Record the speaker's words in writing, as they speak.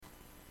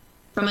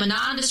From a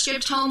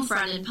nondescript home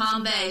front in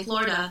Palm Bay,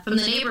 Florida, from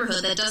the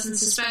neighborhood that doesn't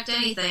suspect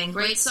anything,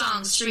 great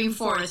songs stream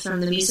forth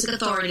from the Music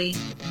Authority.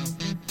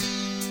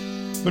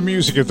 The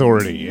Music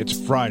Authority. It's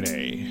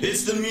Friday.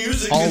 It's the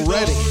Music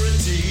already.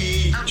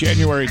 Authority.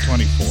 January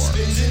 24th.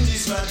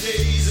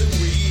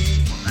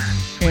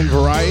 And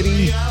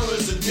variety?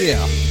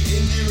 Yeah.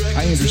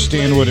 I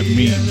understand what it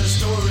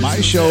means.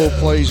 My show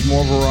plays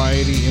more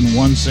variety in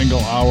one single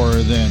hour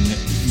than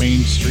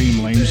mainstream,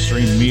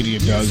 lamestream media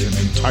does an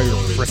entire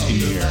frickin'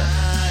 year.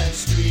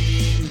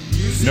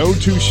 No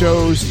two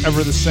shows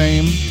ever the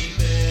same.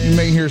 You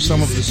may hear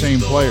some of the same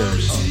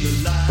players,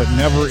 but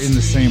never in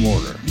the same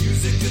order.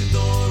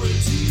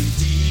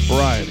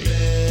 Variety.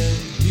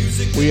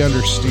 We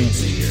understand it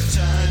here.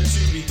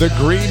 The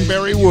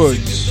Greenberry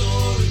Woods,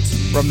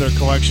 from their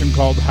collection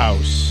called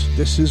House.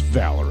 This is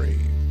Valerie.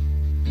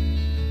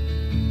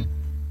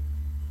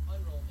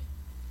 Unroll me.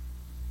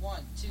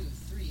 1, 2,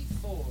 3,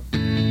 4.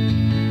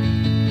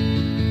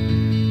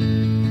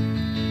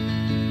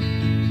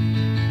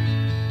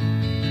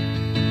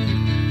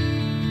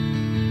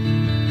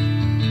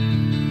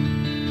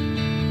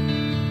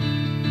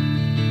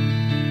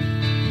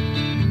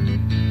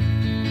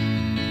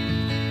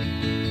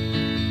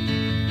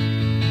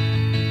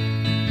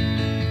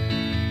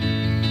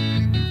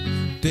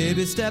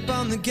 Baby, step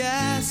on the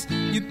gas.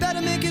 You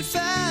better make it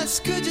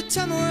fast. Could you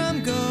tell me where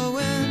I'm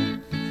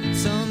going?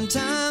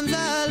 Sometimes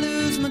I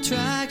lose my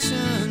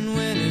traction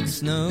when it's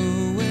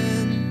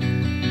snowing.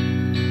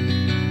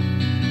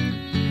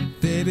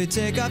 Baby,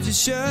 take off your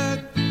shirt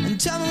and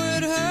tell me where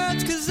it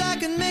hurts, 'cause I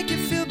can make you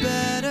feel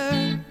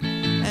better.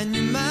 And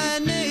you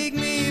might make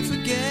me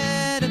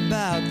forget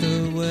about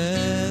the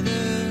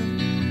weather.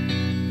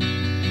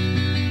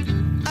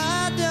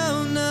 I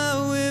don't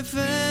know if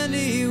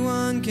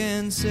anyone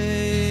can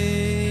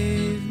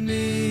save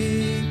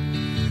me.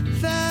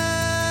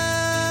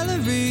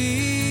 Valerie,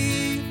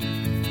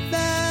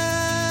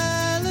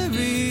 Valerie,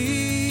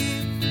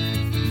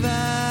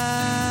 Valerie,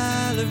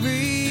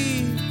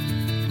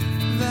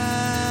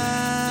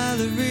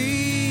 Valerie,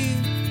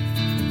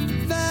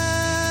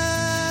 Valerie.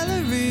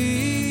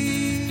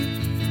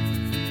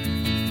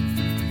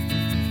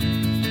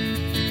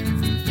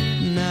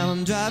 Now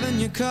I'm driving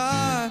your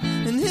car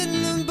and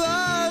hitting the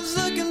bars,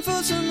 looking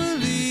for some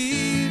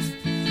relief.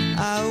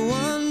 I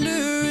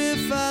wonder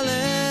if I'll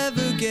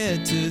ever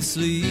get to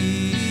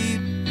sleep.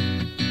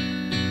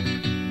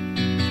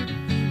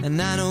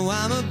 And I know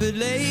I'm a bit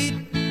late,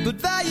 but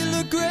Val, you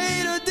look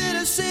great, or did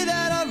I say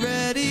that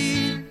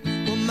already?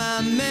 Well,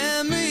 my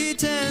memory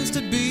tends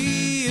to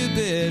be a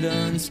bit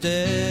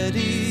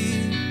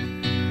unsteady.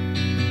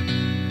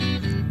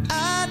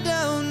 I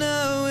don't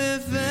know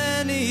if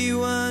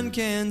anyone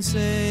can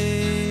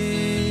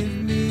save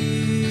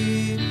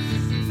me.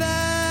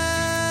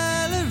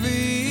 Valerie,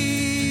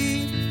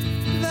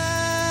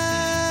 Valerie,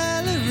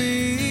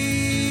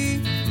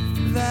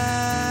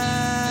 Valerie,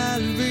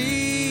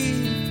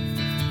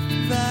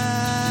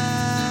 Valerie,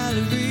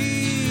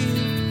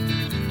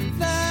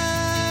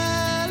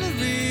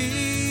 Valerie.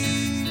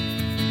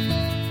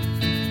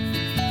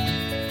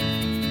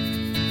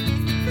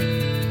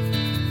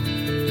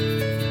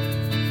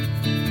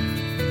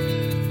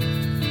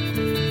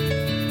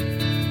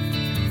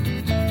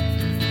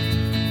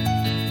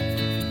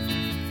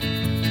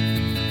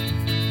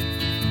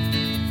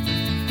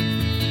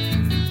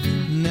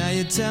 Now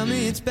you tell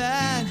me it's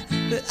bad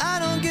that I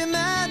don't get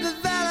mad, but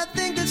Val, I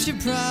think that's your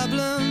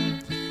problem.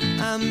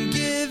 I'm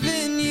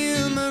giving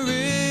you my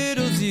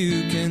riddles,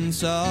 you can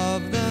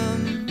solve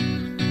them.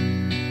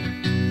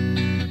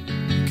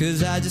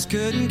 'Cause I just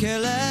couldn't care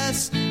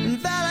less. And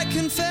Val, I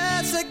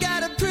confess, I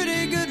got a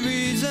pretty good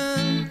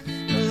reason.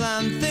 Well,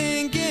 I'm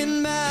thinking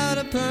about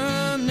a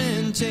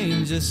permanent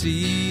change of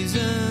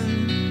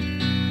season.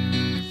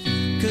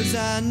 'Cause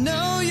I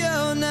know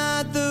you're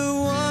not the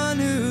one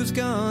who's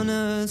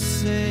gonna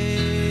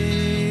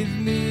save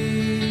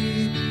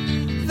me.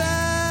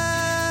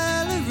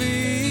 Valerie,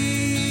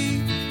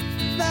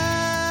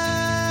 Valerie,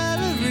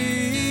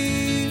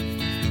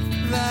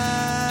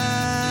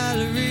 Valerie,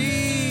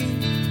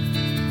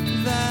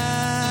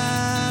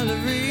 Valerie,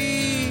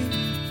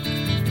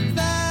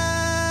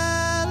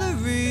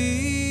 Valerie.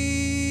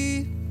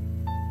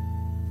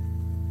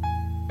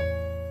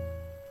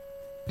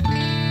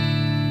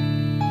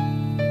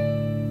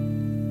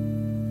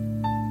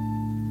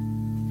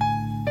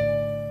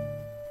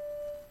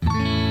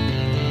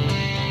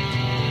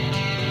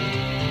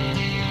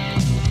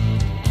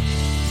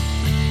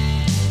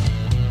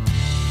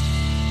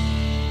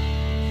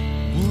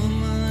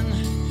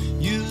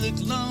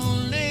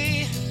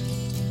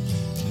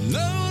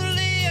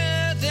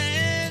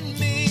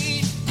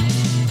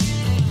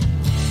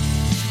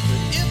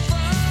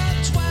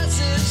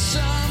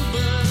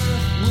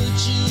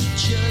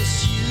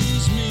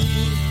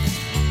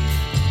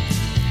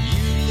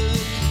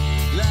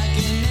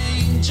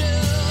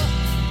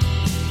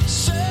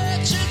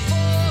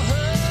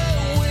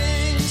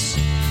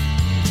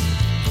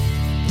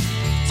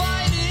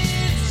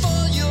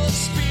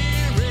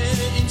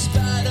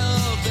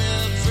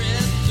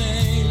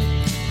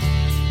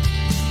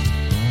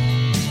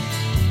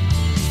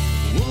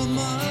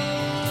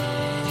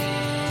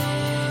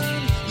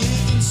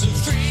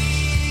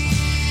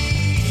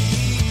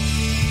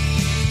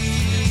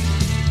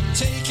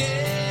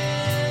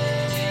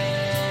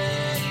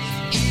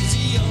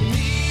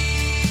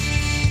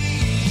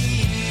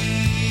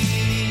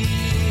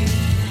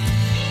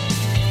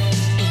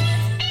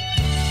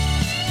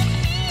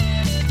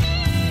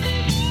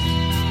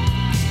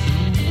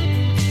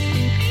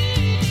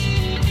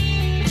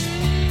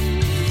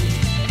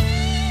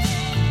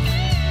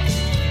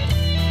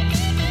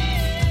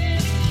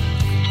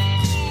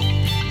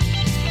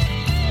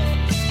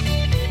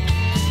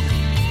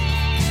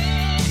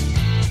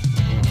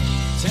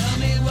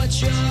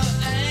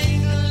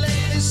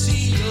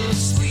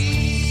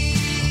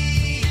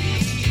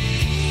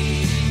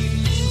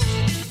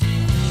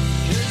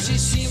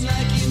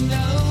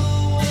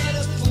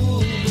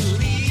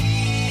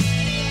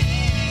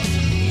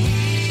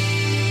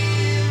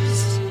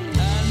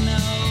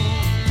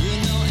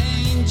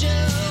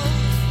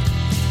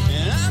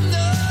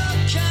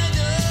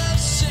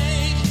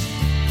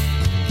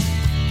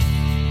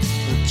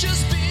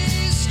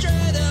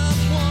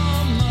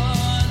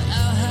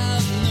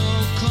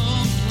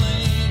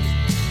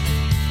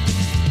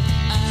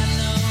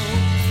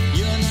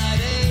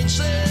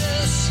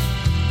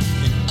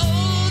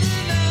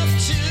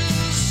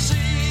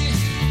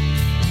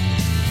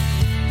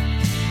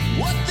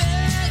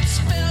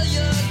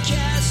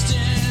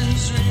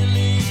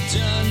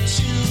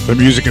 The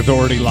Music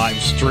Authority live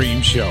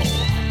stream show.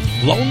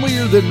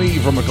 Lonelier Than Me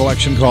from a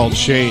collection called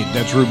Shade.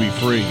 That's Ruby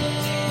Free.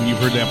 And you've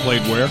heard that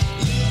played where?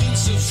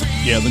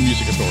 Yeah, the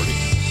Music Authority.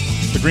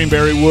 The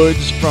Greenberry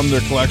Woods from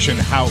their collection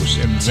House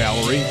and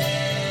Valerie.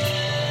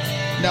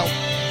 Now,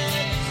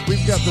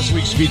 we've got this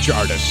week's feature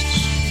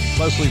artists.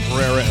 Leslie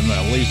Pereira and the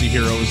Lazy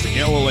Heroes, the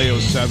LLAO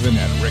 7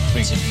 and Rick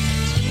Fink.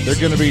 They're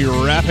going to be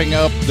wrapping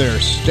up their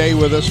stay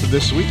with us for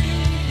this week.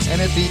 And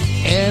at the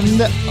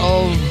end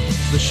of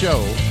the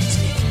show,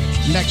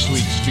 next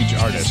week's feature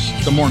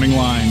artists, The Morning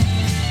Line,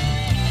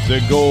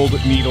 The Gold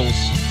Needles.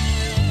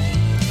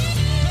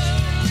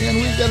 And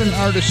we've got an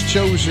artist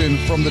chosen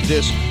from the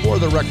disc or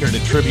the record, a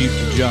tribute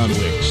to John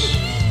Wicks.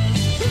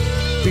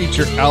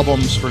 Feature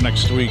albums for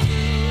next week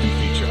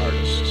and feature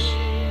artists.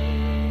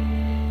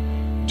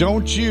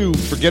 Don't you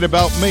forget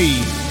about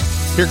me.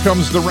 Here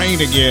comes the rain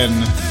again.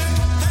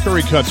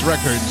 Curry Cuts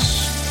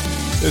Records.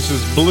 This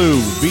is Blue,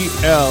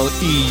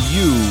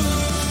 B-L-E-U.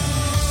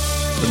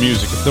 The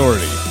Music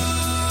Authority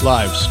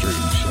live stream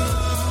show.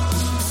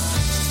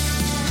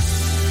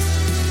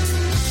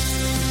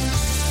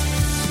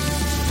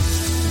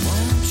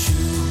 Won't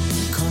you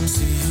come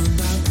see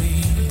about me?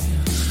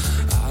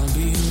 I'll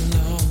be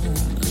alone,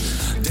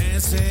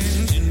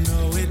 dancing, you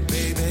know it,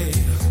 baby.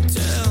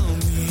 Tell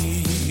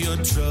me your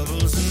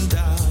troubles and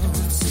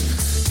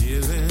doubts,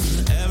 giving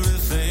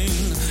everything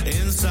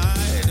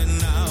inside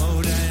and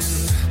out,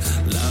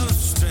 and love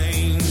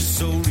strange,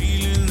 so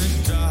real in the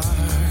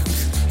dark.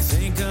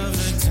 Think of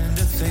the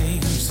tender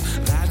things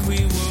that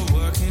we were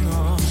working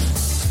on.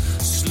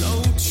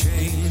 Slow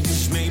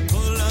change may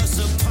pull us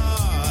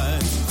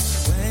apart.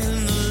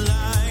 When the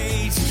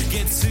light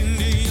gets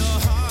into your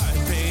heart,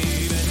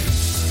 baby,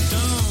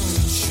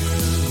 don't you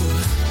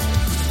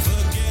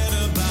forget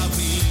about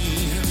me.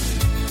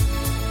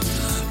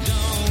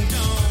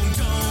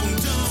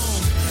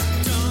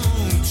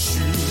 Don't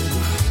you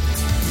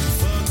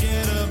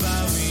forget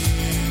about me.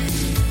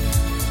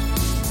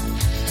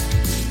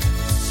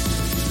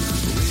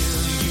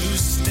 Will you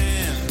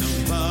stand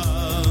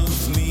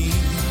above me?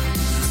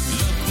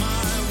 Look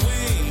my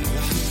way,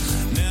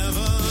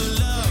 never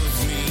love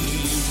me.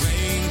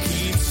 Rain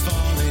keeps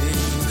falling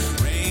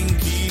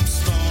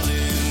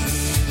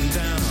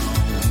down,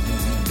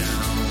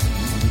 down,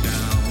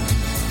 down.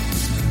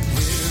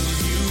 Will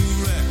you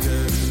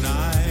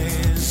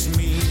recognize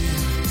me?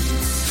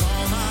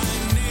 Call my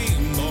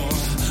name or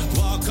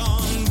walk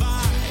on by.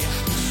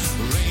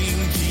 Rain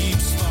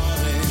keeps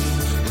falling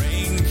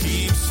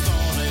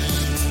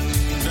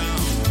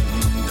down,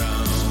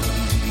 down,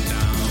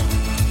 down,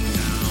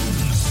 down.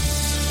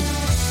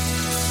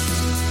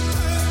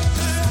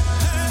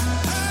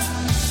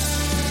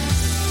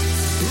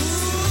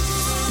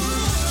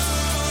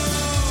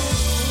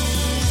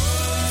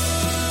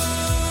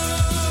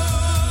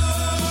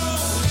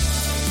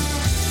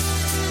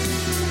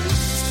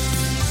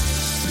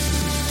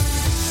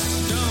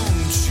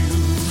 Don't you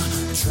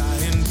try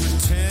and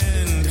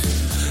pretend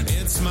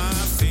it's my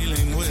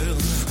feeling. Will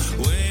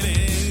win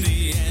in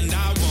the end. I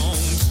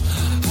won't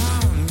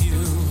harm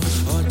you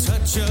or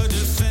touch your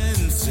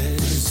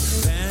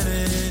defenses,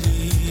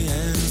 vanity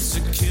and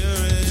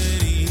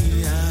security.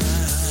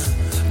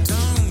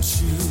 Don't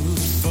you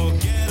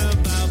forget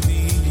about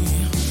me.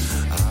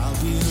 I'll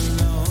be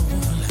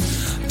alone,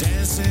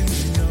 dancing,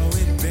 you know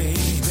it,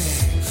 baby.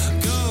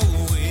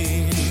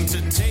 Going to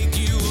take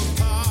you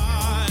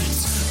apart.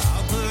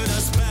 I'll put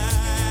us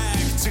back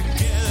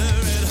together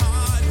at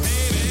heart,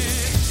 baby.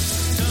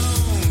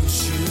 Don't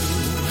you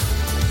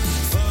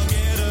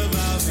forget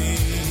about me.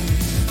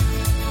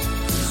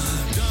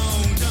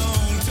 Don't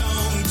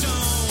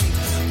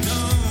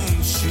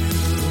you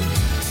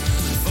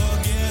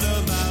forget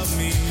about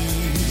me.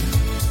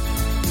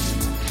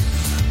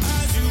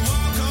 As you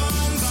walk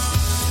on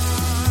by,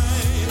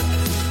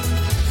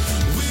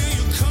 will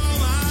you call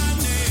my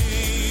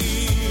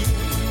name?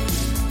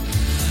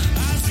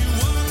 As you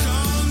walk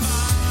on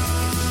by,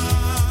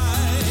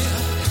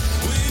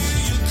 will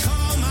you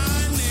call my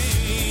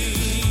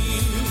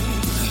name?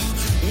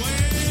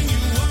 When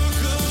you walk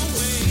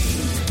away,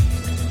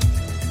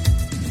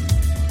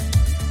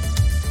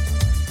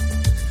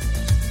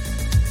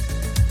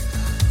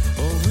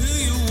 or will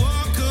you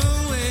walk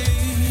away?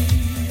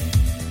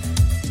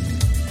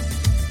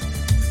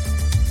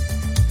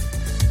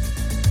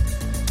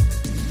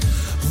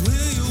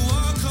 Will you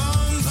walk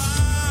on by?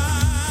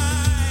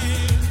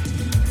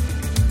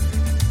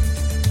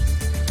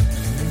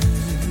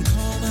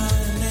 Call my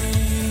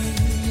name.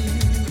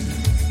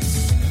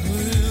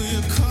 Will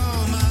you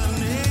call my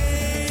name?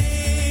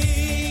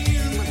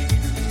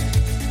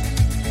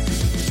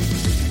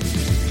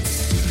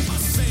 I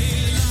say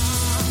la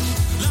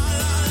la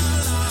la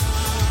la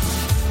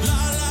la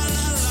la la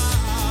la la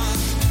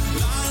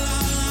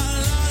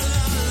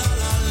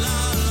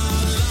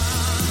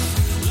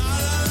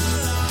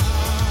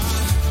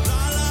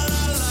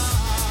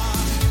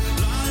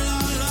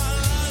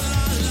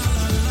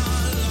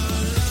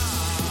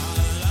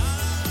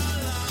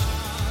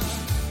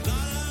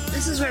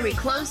This is where we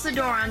close the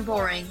door on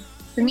boring.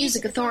 The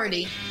Music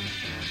Authority.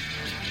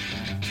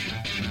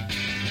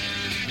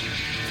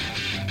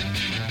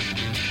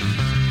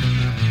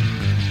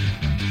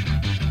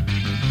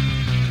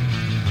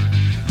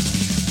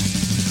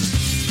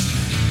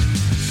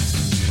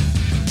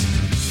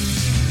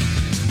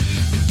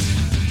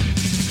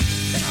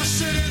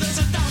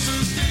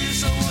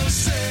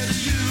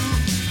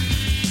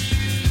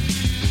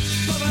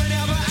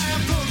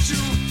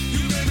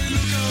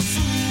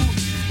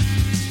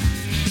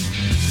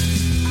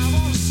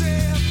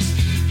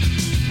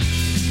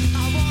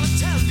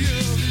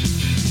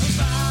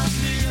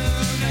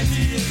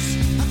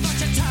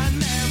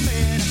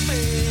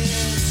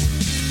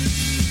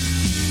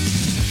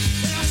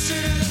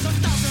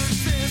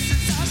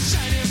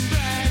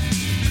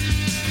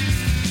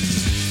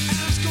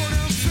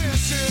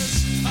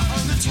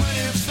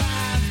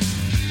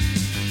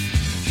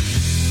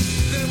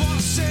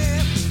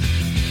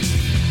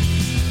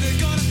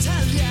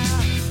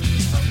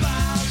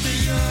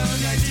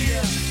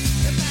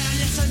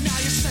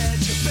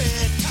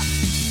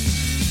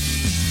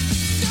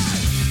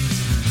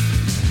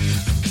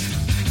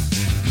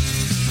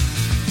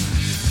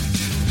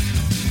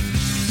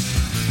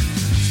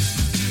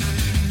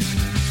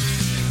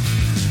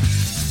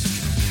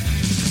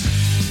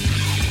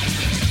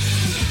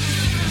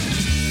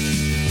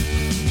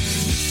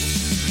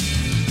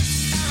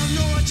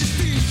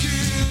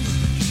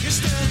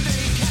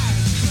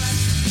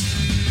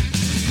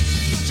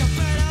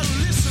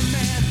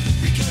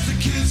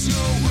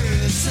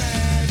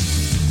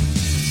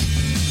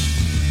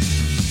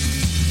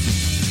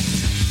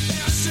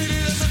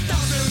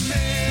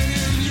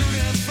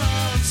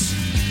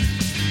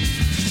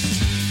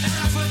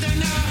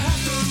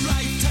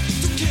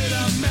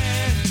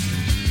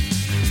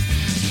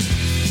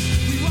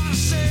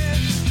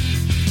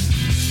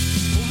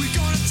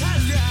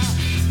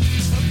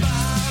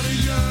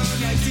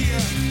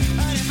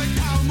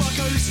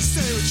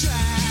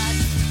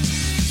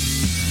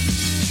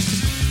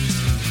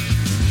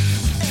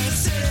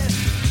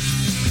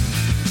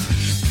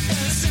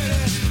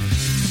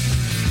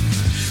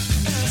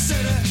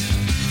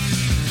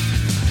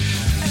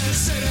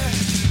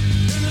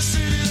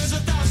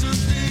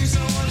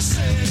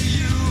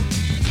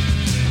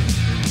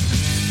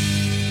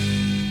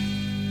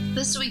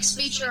 This week's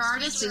feature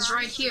artist is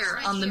right here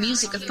on the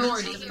Music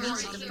Authority.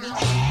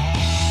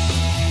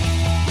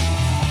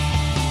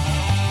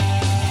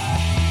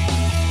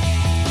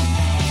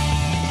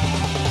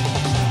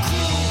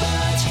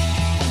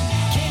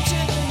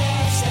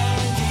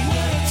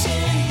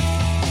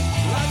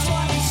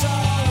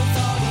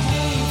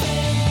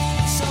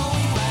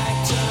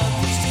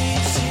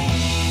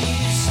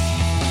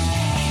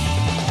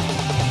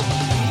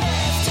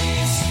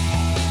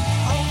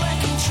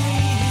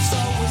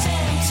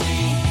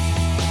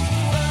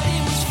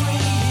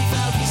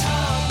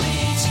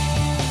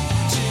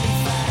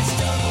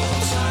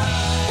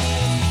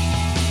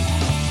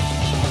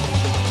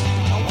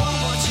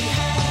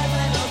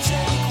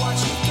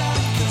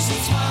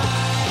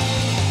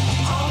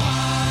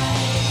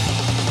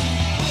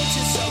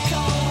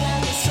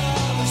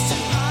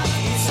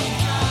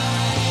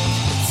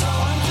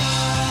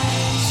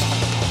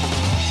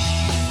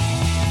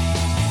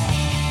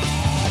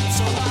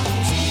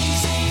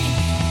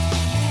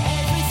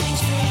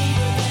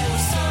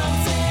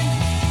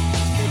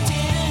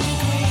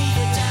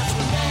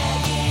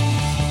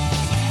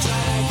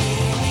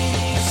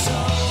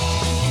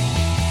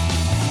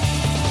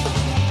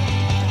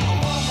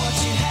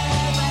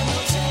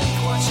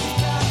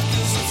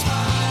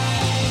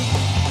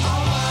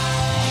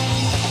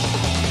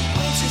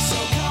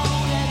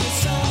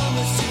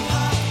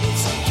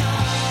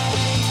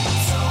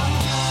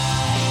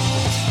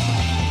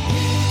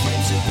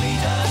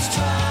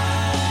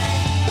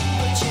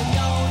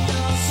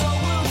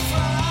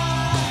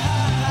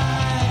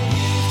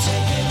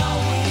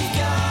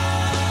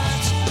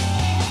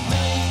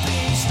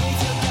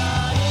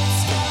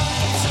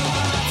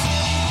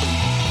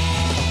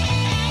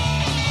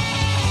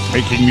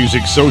 Making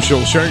music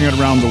social, sharing it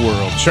around the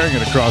world, sharing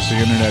it across the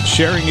internet,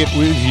 sharing it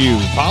with you.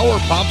 Power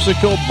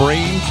Popsicle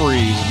Brain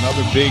Freeze,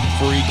 another big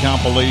free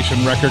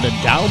compilation record and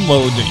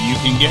download that you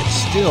can get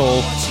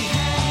still.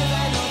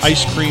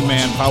 Ice Cream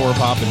Man, Power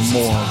Pop, and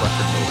more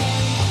record label.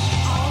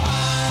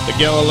 The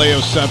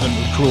Galileo 7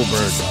 with Cruel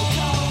Bird.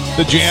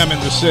 The Jam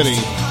in the City.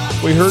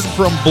 We heard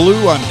from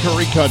Blue on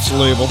Curry Cut's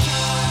label.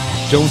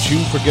 Don't You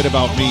Forget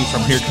About Me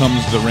from Here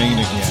Comes the Rain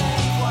Again.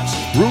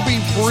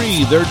 Ruby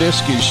Free, their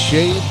disc is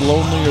Shade,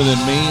 Lonelier Than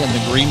Me, and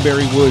the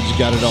Greenberry Woods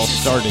got it all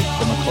started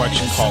from a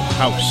collection called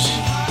House.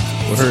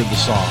 We heard the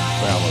song,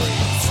 Valerie.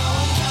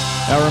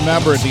 Now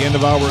remember, at the end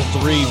of Hour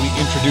 3, we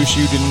introduce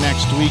you to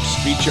next week's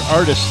feature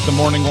artist, The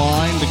Morning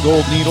Line, The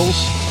Gold Needles,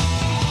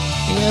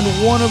 and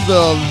one of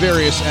the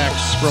various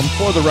acts from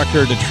For the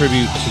Record, a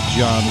tribute to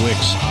John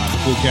Wicks on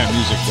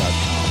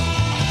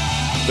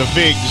CoolCatMusic.com. The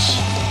Figs,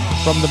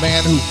 from the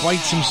man who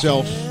fights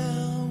himself.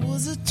 There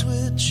was a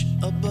twitch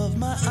above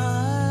my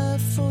eye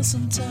for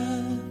some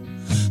time.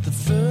 The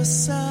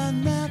first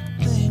sign that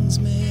things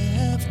may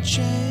have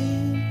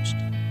changed.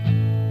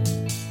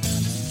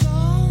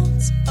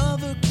 Thoughts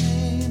of her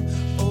came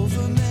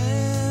over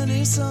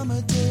many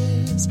summer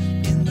days.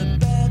 In the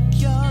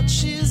backyard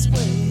she's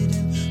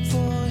waiting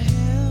for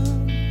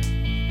him.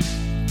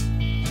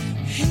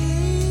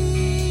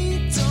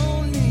 He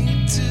don't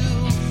need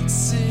to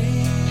see.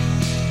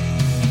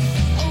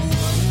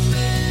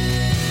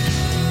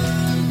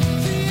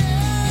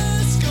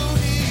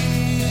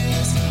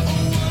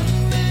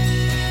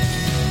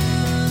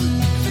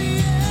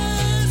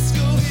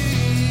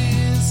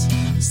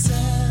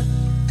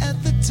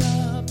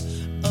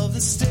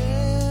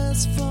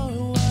 Stairs for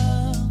a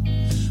while,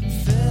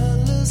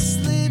 fell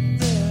asleep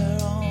there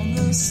on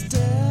the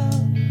step.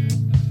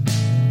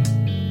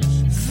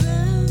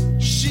 Then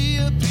she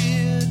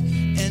appeared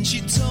and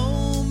she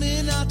told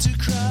me not to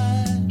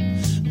cry,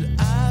 but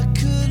I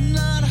could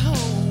not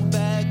hold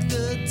back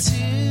the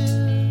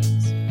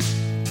tears.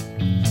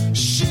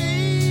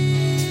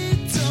 She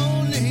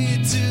don't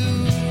need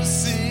to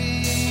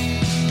see.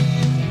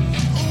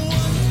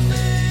 One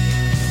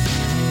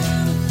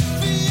man,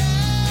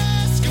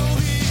 fiasco.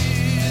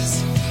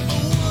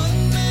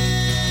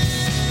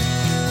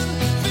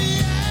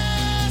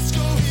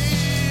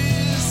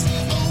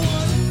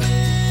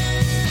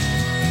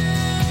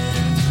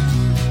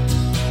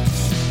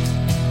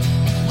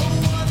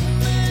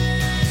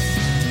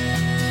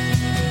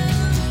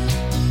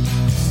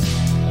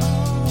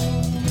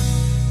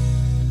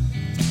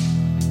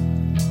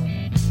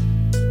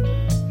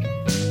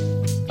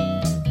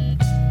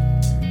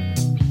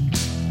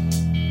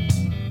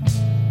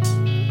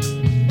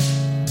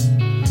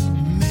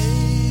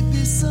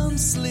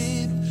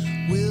 Sleep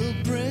will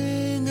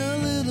bring a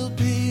little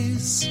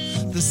peace,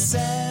 the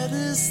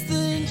saddest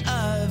thing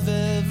I've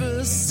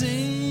ever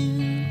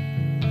seen.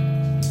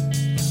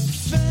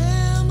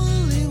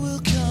 Family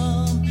will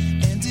come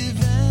and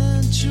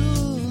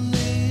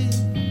eventually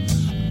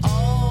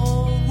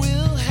all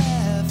will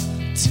have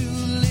to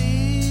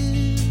leave.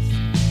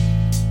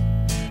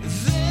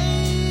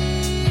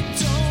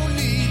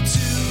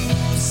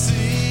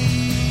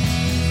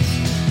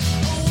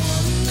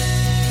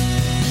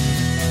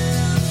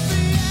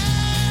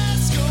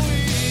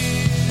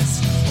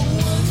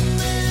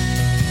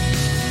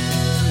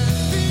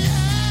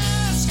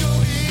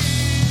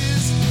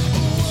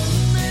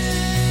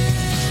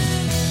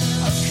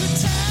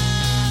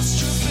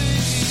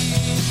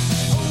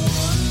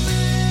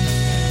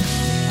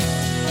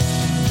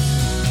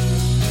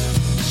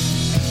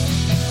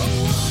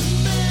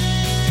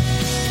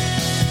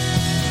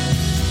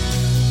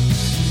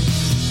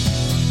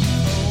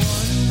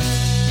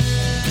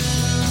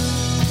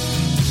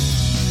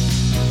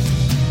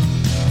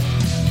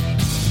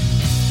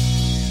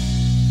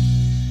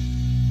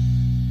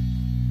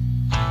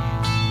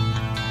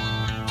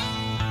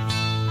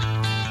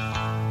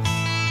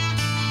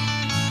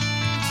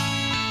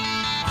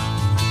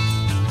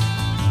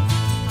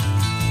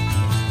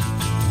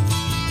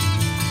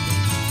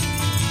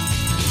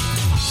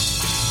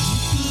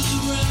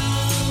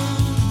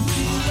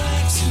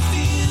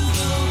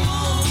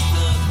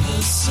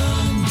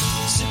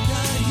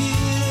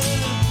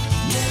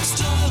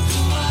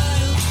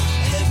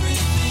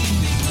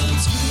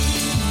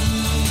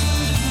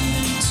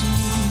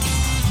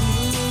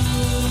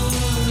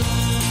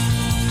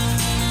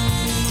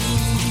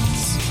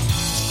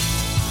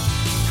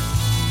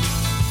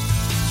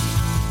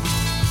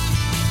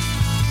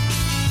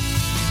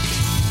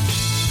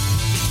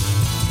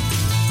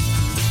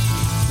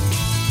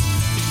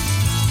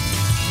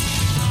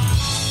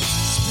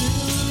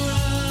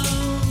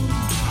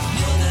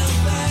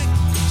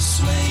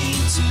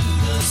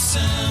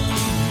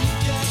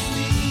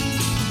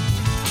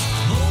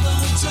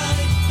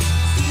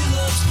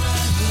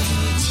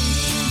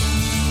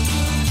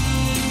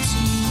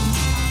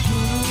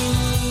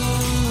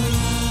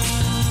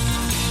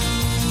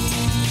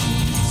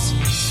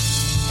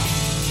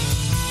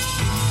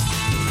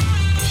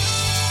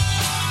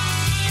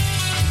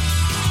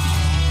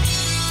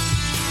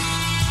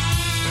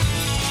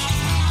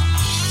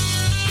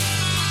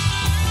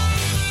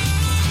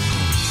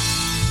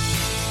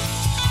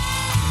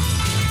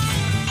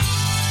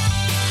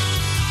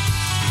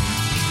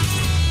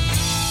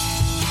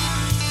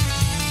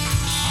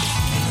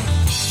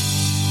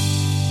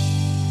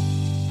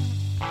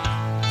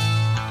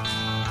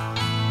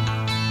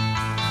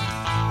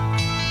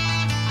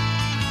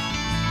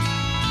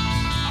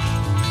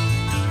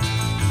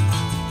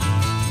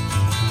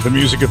 The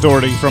Music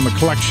Authority from a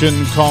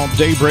collection called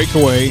Day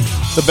Breakaway.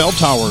 The Bell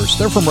Towers,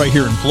 they're from right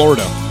here in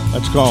Florida.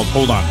 That's called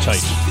Hold On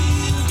Tight.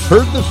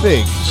 Heard the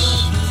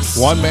Figs,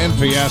 One Man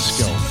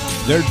Fiasco.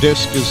 Their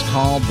disc is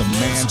called The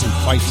Man Who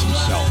Fights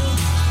Himself.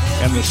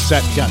 And the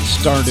set got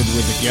started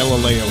with the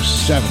Galileo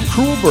 7.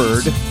 Cruel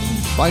Bird,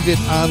 find it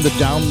on the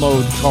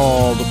download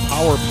called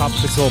Power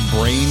Popsicle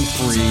Brain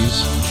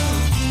Freeze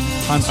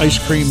on Ice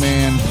Cream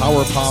Man,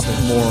 Power Pop,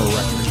 and More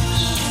Records.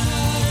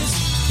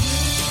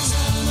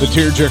 The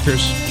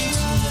Tearjerkers,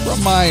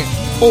 from my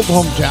old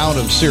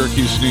hometown of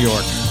Syracuse, New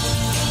York.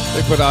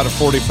 They put out a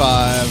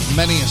 45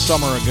 many a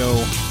summer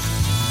ago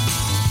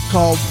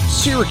called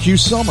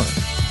Syracuse Summer.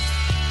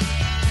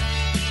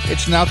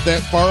 It's not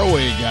that far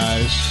away,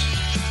 guys.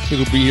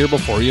 It'll be here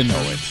before you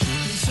know it.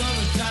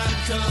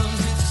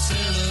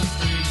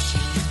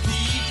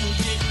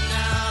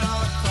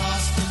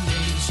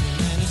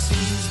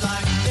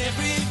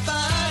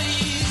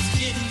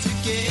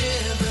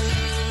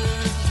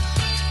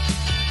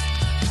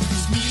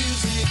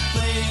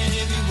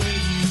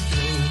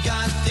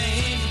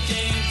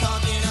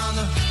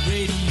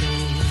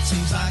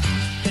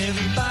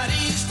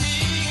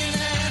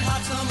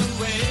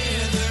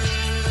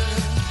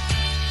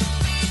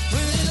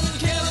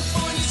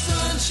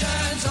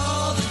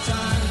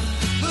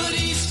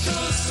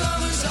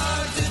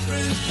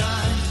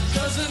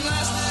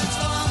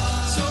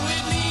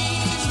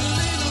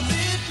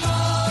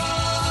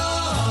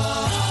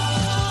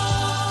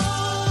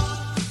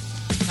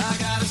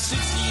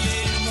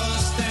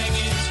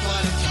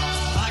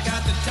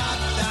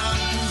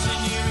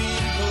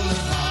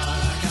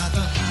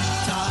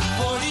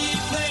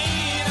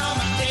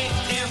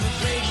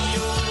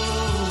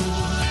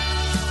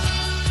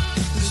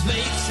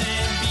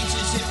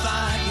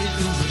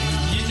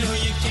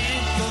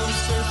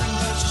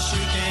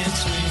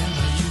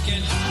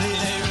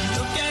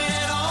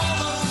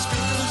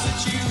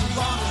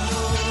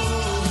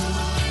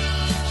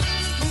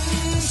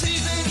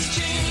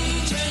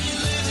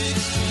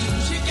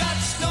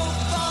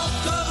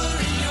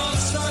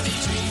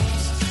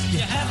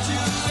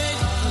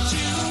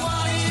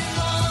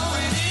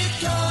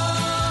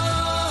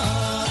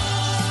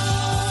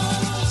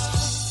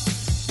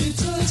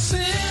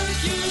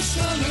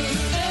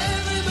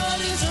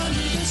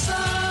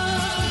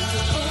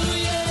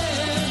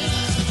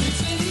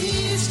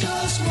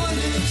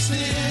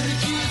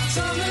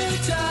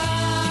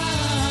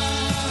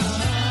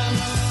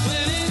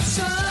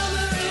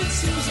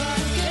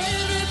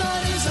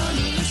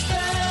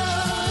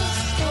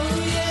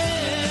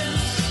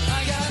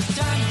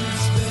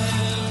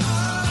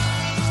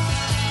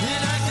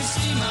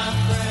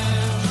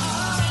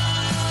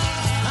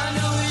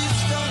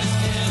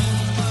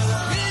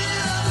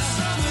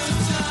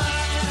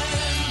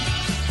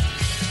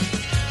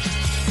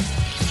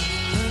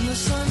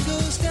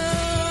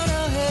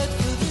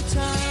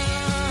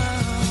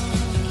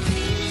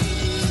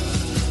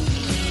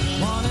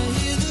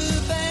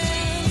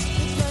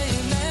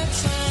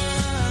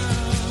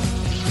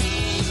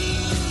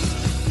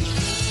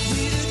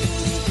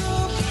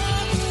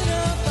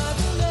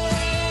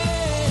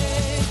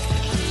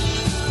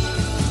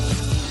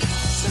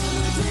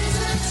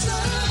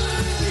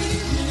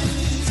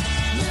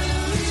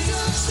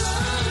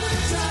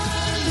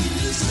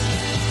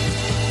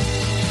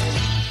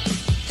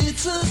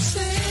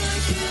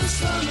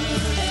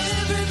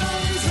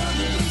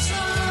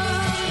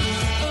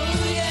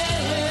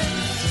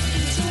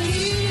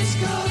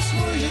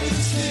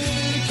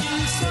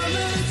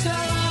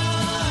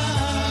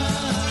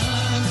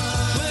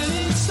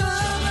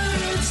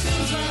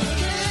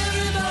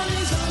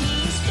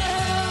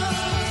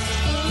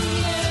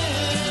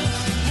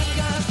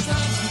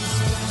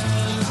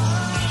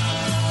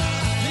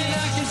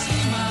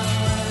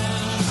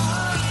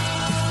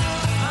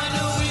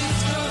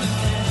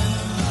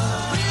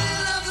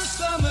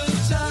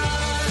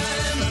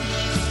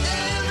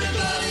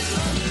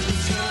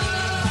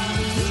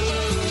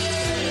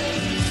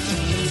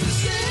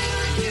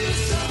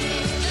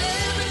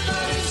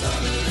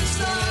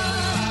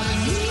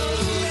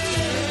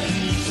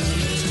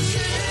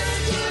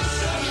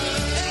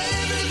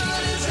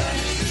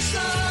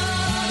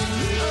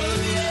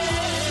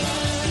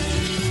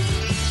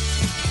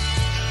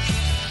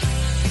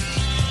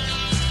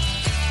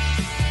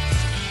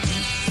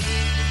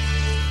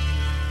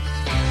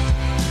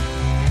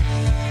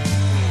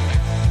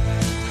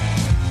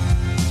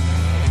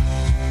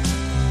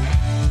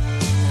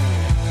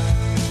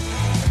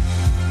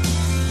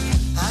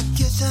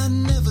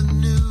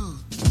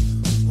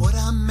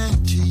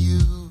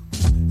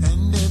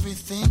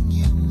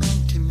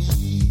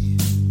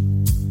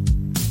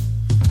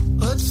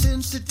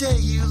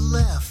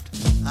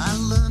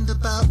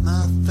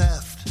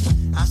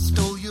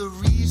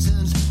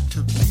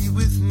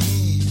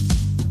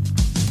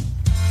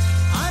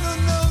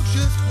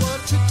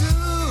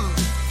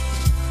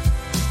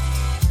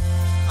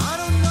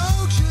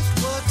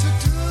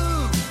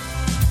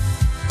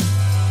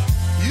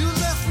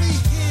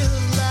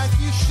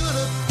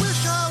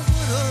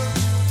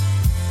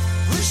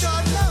 Wish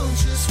I'd known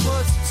just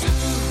what to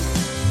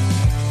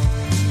do.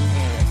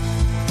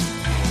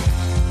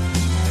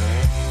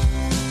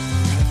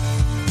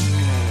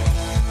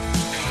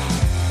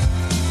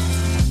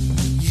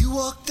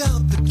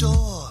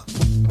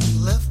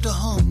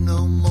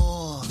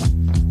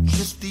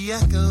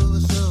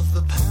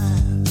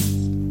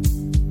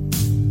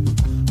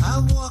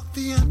 walk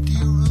the empty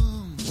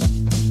room,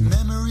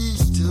 memories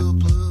still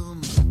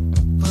bloom,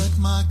 but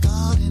my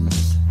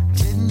gardens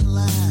didn't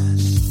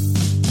last.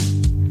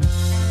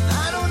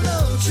 I don't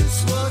know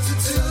just what to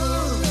do.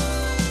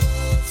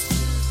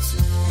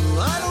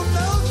 I don't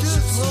know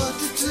just what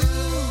to do.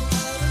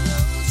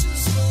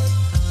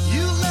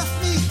 You left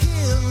me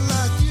here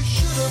like you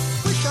should have.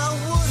 Wish I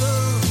would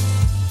have.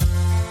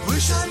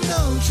 Wish I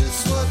know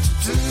just what to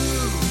do.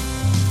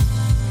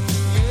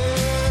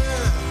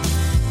 Yeah.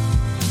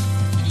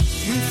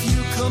 If you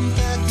come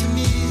back to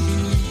me,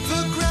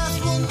 the grass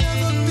will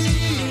never be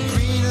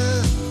greener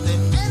than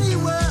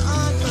anywhere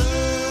on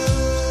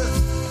earth.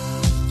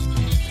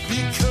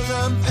 Because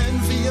I'm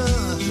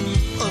envious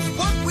of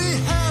what we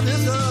had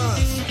as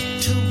us.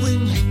 To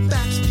win you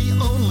back's the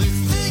only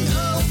thing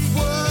of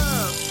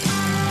worth.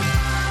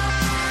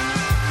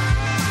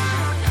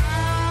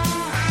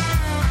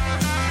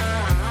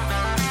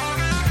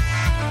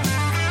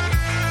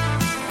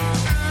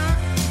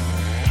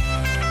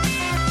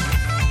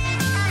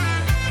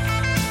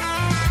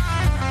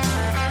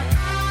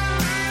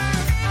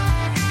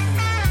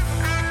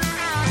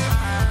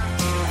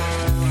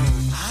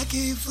 I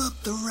gave up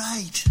the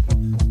right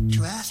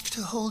to ask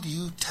to hold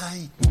you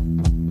tight,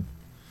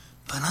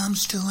 but I'm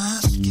still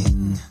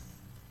asking.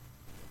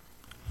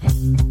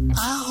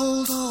 I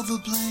hold all the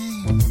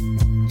blame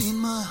in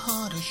my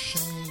heart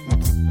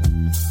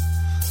ashamed,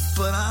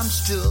 but I'm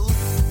still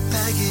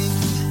begging.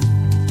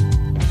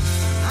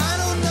 I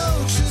don't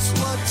know just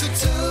what to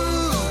do.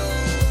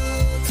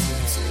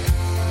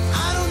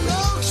 I don't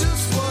know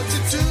just what to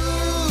do.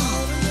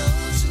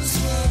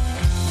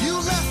 You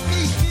left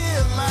me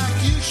here like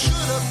you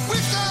should have.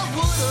 Wish I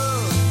would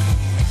have.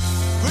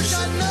 Wish I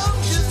know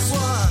just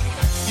what.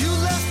 You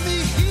left me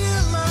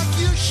here like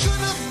you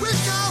should have.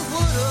 Wish I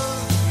would have.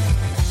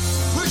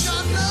 Wish I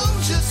know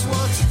just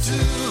what to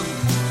do.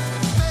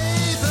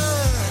 Baby,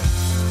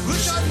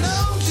 wish I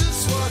know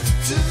just what to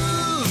do.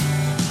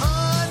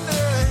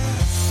 Honey,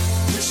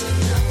 wish I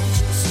know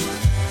just what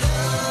to do.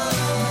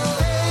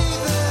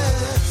 Baby,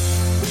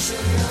 wish I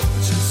know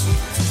just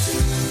what to do.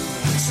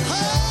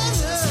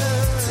 Honey,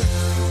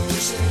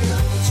 wish I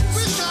know just what to do.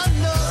 Wish I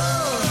know,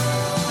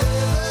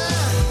 baby.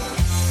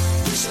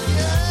 Wish I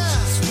know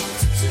just what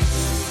to do.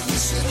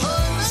 Wish I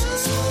know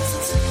just what to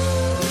do.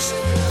 Wish I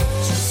know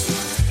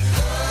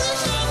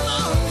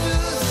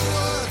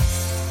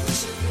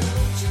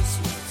just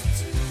what to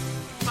do.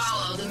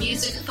 Follow the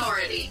Music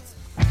Authority.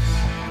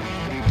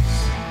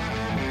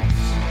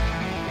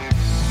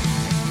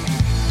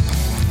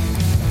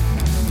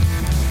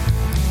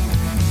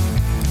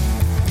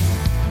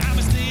 I'm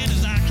as thin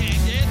as I can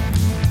get.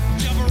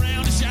 Jump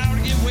around the shower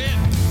to get wet.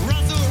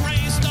 Run through a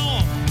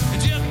rainstorm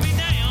and just be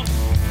damn.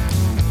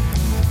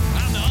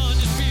 I'm the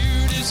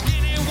undisputed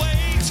skinny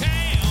weight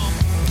champ.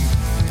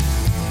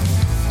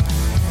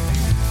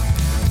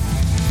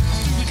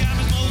 Stupid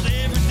comments most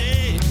every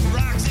day.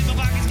 Rocks in my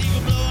pockets keep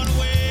them blowing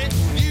away.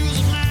 Use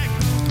them like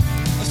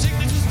a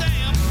signature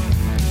stamp.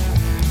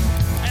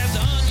 As the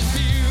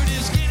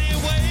undisputed skinny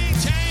weight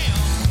champ.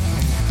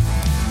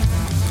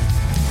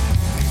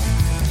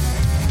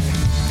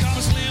 Call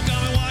me slim,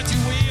 call me what you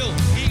will.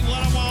 Eat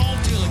what I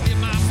want till I get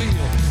my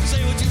fill.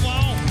 Say what you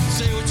want,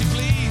 say what you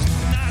please.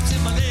 Knots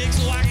in my legs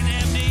so I can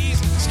have knees.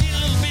 Skinny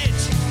little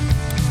bitch,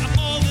 I'm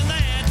more than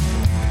that.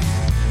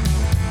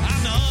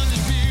 I'm the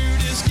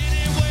undisputed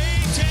skinny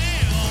weight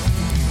champ.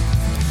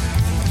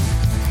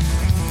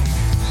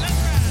 Let's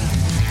ride.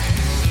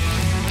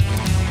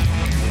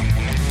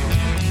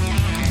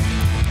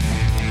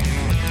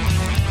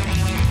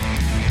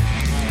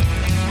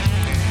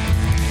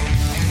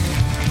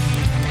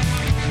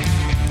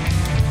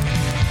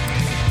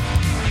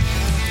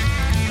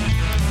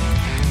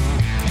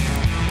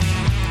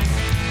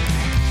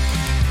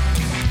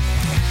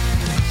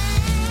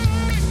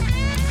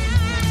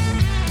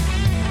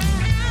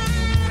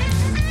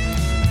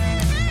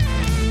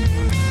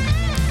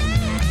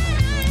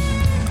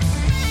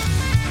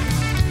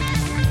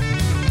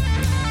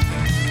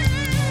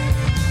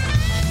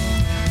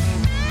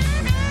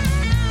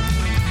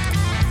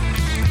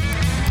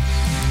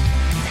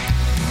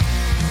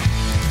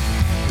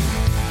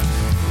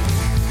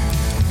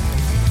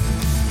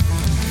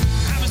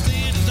 I'm as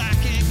thin as I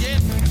can get.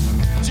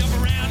 Jump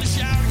around the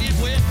shower, get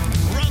wet.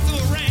 Run through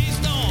a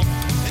rainstorm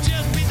and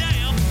just be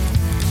damn.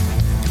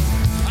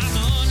 I'm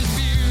the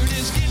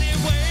undisputed skinny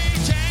weight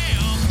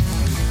champ.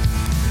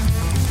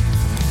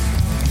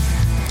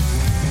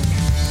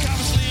 Call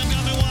me slim,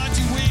 call me what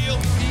you will.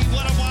 Eat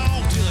what I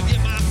want till I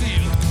get my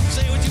fill.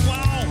 Say what you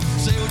want,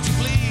 say what you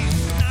please.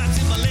 Knots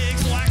in my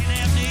legs so I can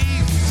have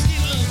knees.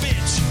 Skinny little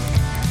bitch,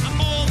 I'm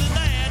more than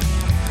that.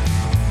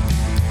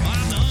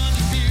 I'm the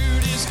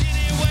undisputed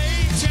skinny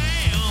weight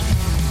champ.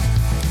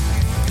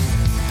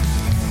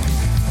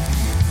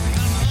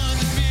 I'm the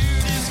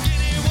undisputed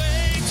skinny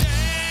weight champ.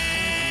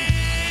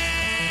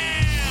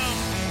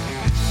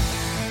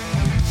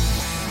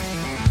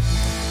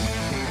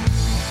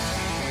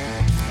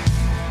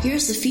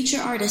 Here's the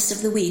feature artist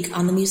of the week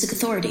on the Music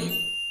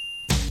Authority.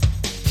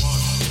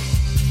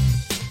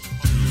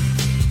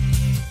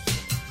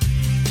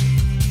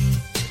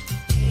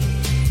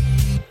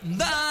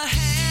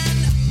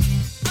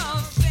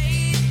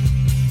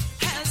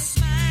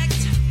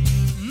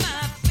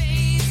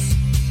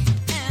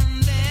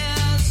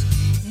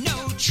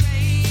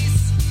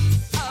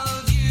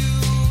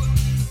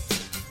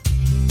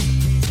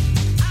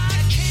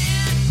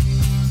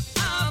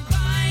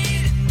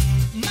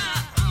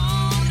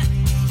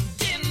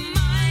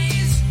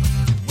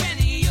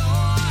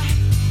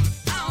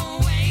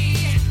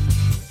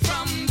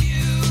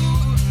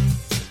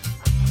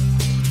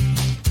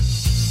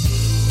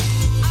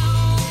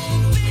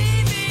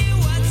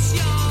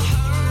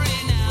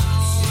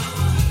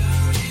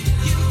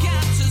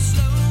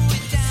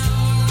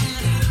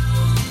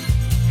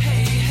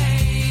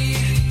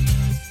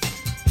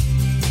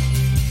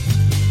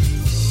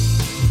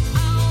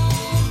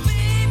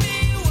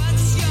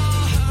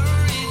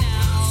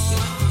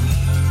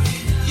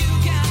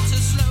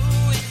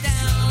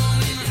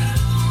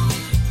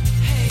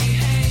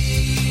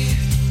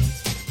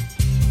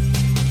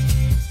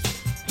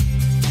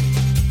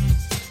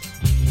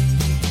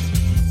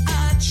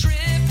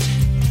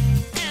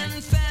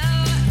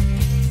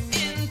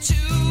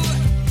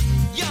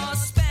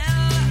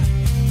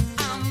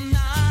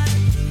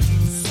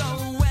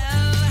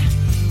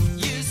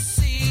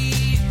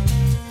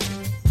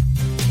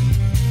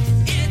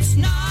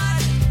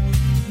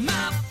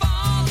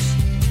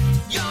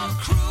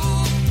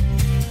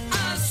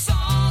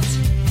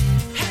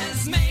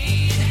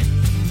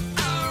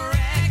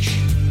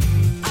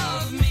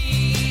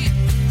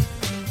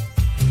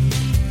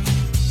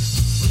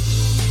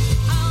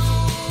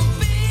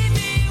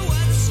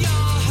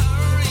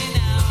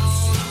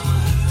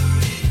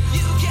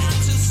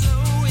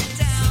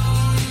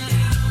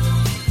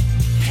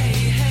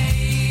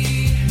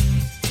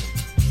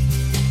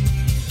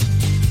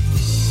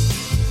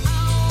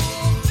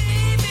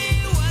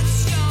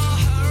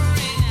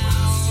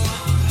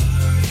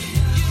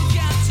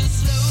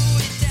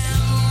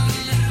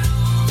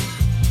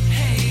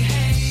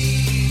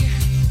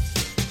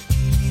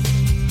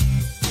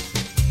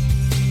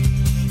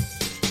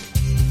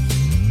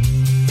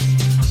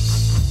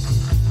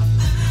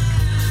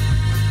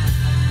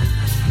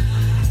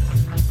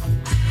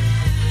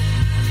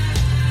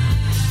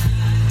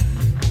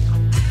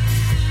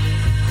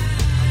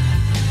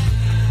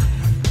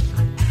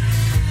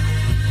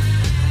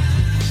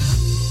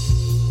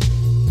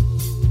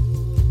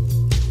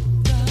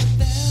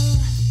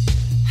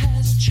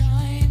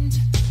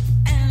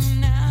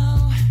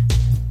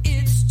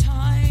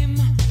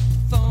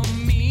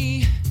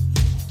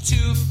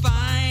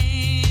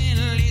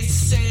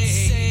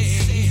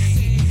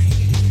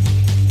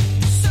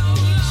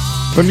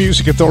 The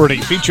Music Authority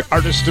Feature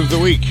Artist of the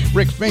Week,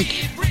 Rick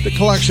Fink. The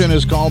collection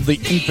is called The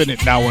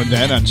Infinite Now and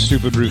Then on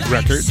Stupid Root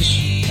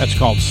Records. That's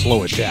called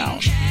Slow It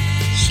Down.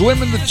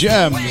 Slim and the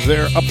Gems,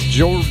 they're Up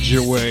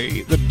Georgia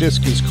Way. The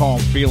disc is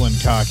called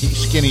Feelin' Cocky,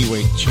 Skinny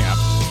Weight Champ.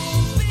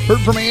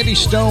 Heard from Andy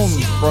Stone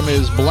from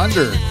his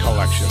Blender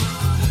collection.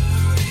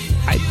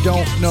 I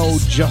don't know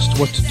just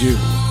what to do.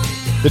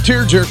 The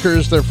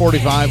Tearjerkers, their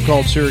 45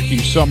 called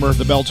Syracuse Summer.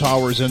 The Bell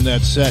Towers in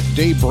that set.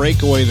 Day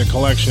Breakaway, the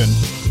collection.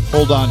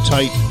 Hold on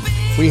tight.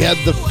 We had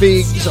the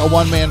Figs, a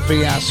one-man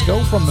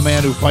fiasco from the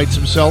man who fights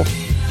himself.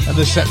 And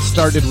the set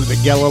started with a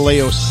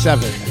Galileo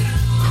 7.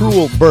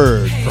 Cruel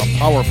Bird from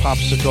Power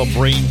Popsicle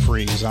Brain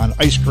Freeze on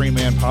Ice Cream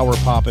Man, Power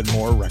Pop, and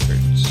More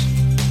Records.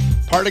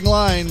 Parting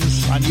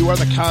Lines on You Are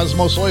the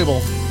Cosmos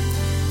label.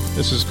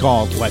 This is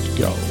called Let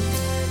Go.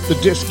 The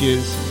disc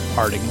is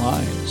Parting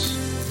Lines.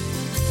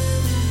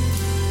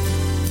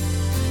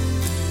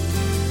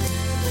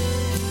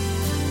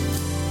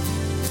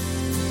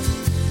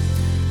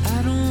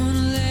 I don't want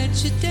to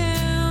let you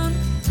down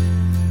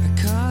or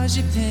cause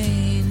you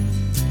pain,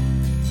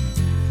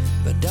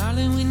 but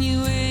darling, when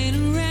you ain't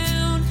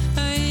around,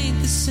 I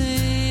ain't the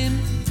same.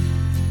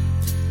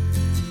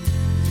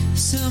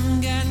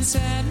 Something got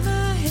inside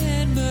my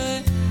head,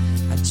 but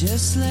I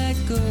just let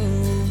go.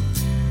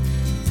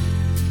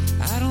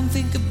 I don't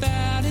think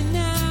about it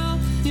now,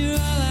 you're all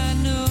I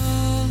know.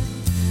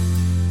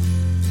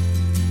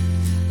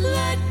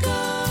 Let go.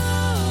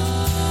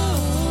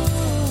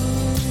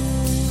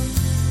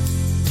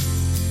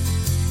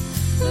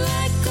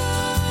 Let go.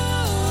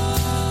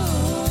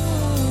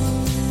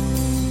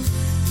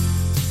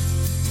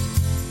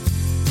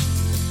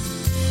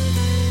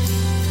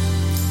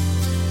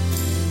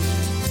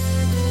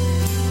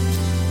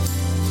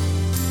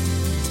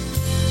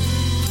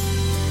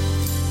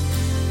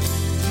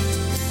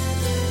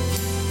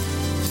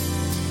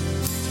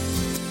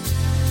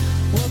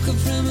 Woke up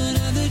from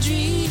another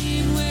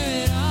dream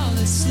where it all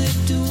has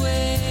slipped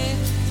away.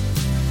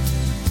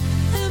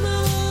 Am I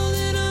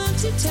holding on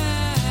too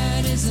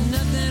tight? Is there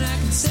nothing I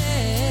can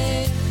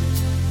say?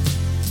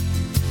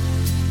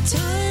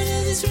 Tired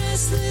of these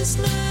restless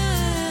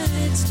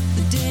nights.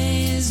 The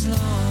day is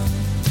long.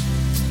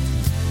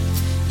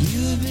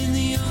 You have been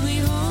the only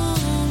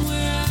home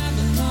where I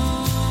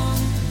belong.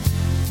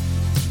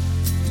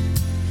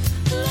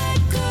 Let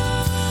go.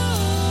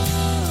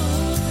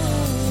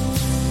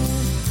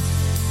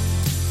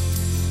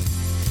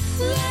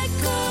 Let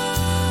go.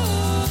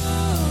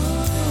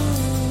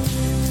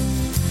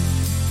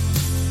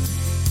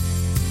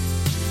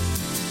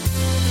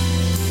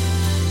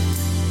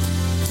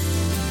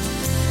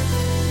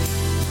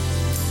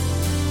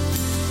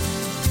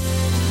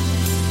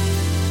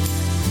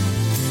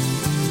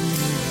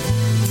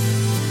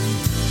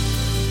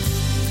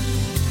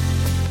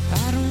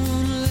 I don't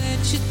wanna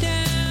let you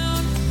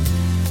down,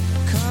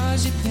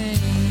 cause you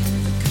pain,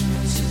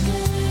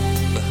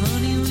 but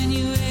honey, when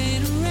you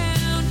ain't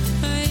around,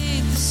 I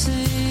ain't the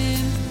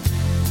same.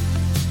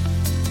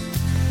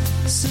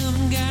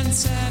 Something got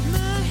inside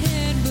my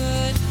head,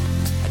 but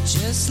I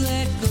just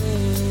let go.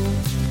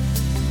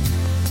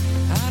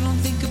 I don't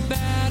think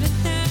about it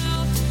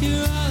now,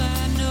 you're all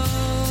I know.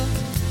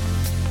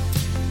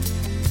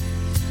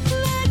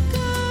 Let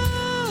go.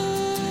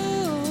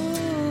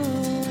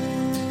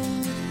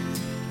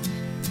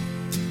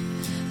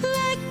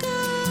 Let go.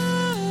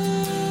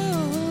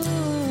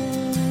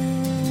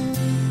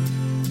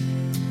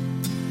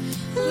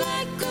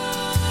 Let go.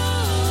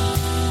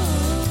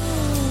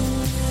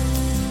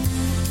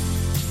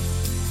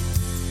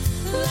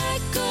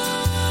 Let go.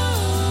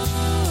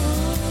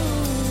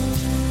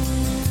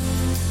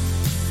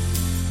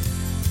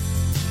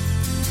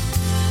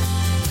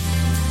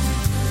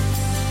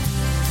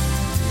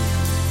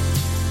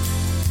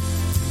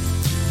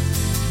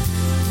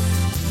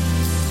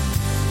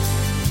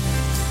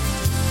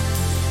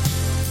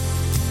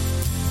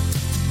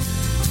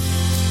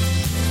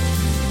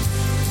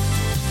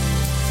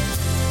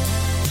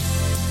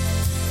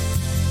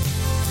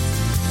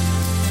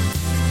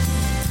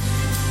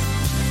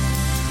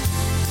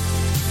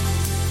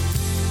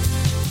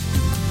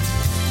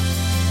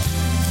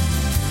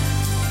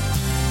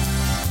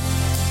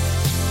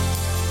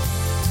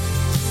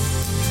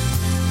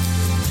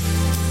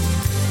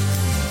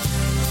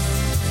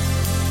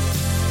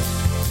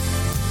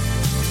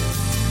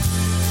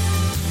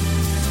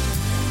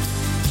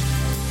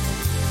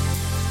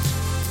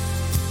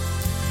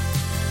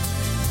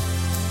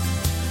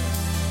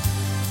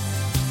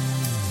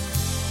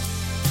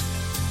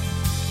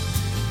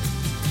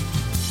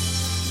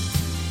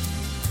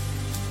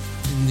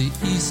 In the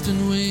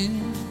eastern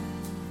wind,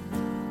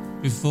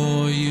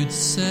 before you'd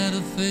said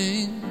a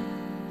thing,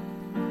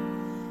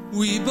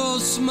 we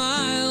both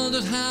smiled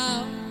at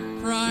how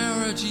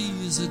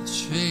priorities had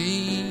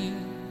changed.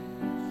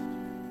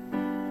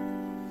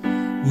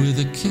 With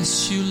a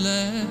kiss you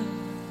left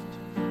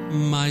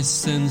my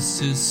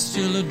senses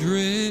still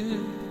adrift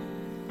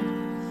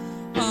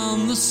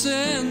on the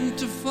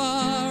scent of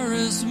far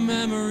as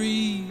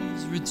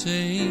memories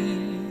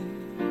retain.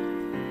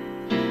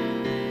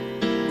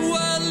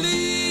 Well,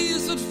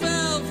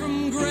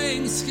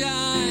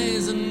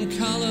 skies and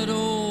colored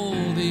all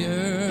the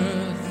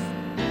earth.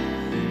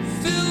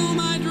 Fill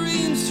my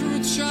dreams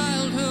through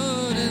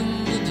childhood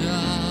in the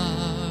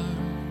dark.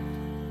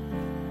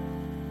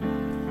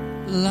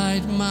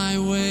 Light my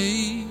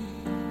way,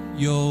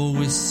 your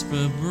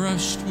whisper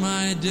brushed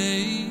my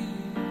day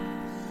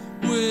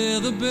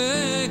with a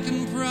beck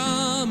and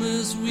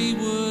promise we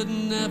would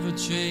never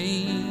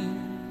change.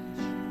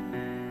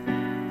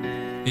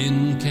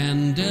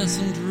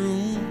 Incandescent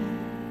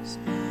rooms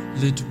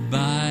lit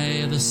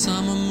by the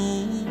summer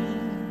moon,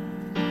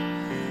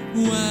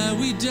 where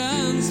we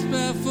danced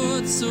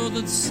barefoot so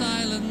that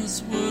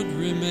silence would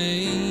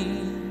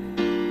remain.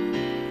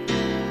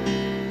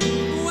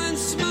 When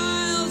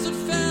smiles that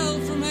fell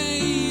from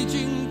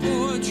aging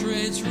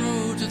portraits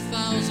wrote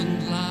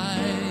 1,000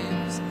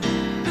 lives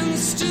and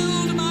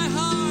stilled my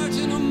heart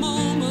in a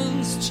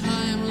moment's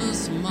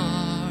timeless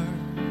mar.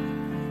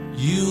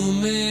 You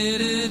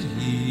made it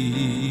here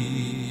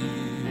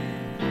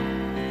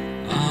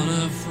on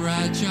a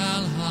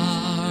fragile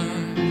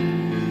heart.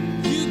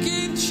 You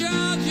came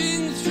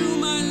charging through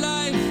my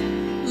life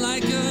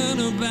like an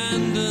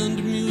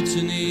abandoned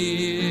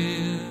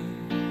mutineer.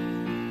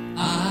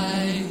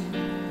 I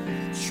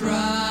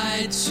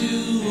tried to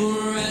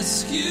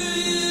rescue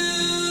you,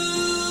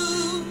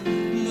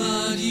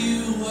 but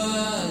you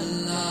were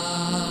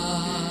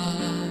lost.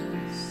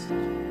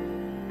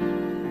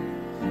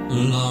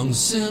 Long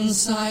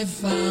since I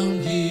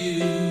found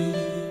you.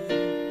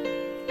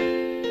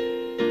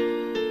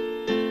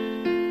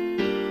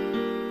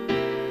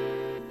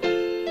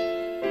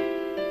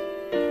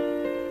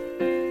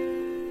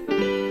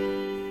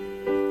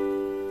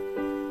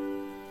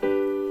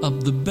 Up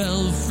the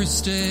belfry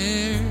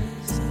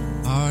stairs,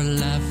 our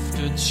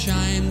laughter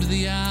chimed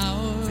the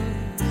hours,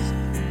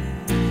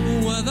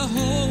 where the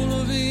whole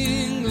of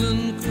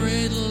England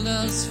cradled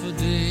us for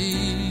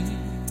days.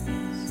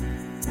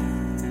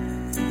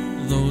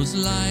 Those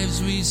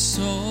lives we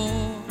saw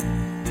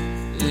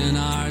in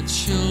our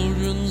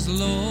children's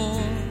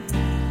lore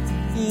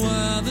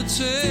were the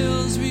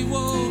tales we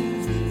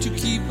wove to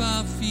keep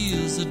our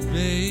fears at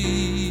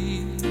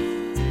bay.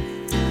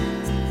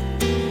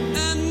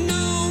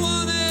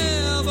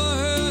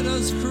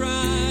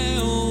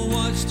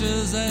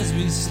 As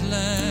we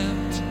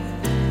slept,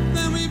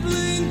 then we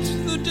blinked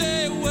the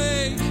day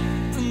awake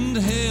and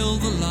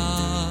hailed the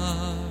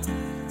lark.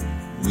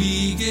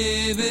 We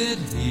gave it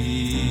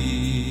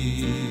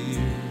here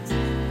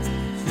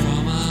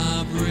from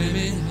our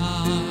brimming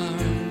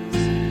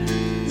hearts.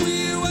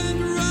 We went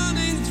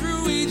running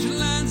through each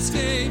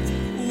landscape,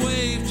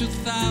 waved to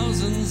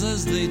thousands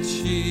as they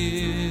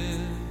cheered.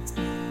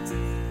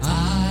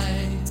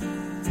 I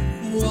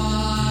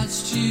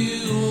watched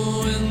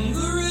you in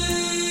the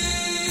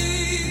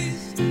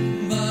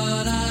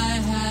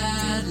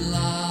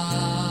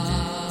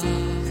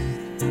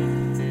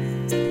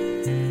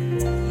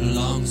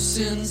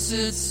since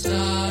it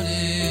started.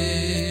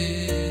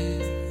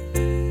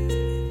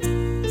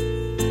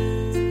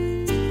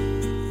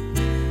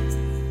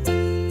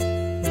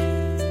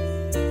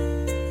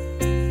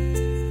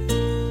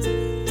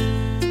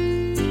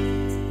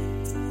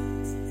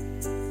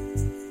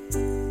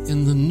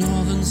 In the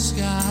northern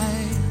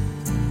sky,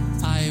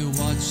 I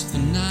watched the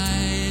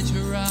night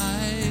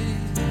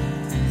arrive,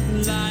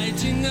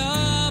 lighting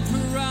up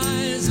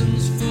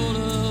horizons full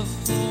of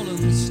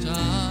fallen stars.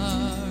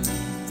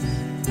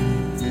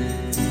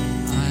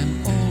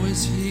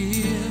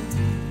 Here,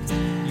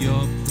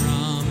 your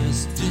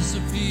promise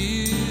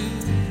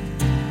disappeared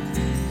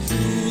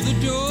through the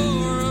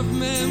door of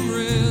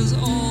memories,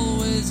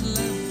 always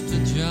left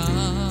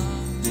ajar.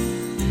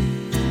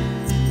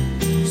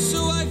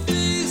 So I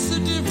face a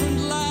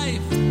different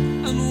life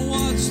and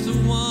watch the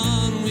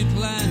one we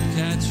planned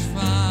catch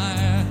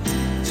fire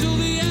till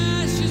the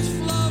ashes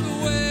float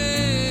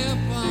away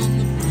upon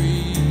the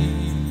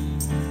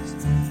breeze.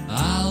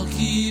 I'll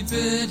keep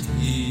it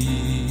here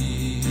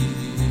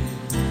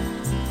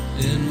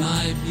in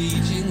my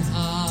beating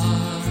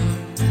heart.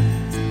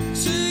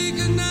 Take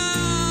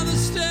another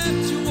step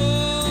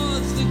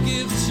towards the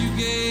gifts you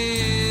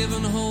gave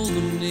and hold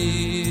them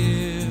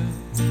near.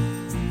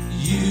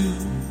 You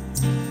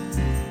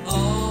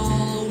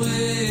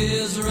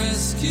always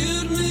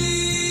rescued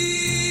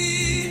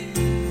me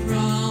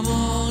from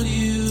all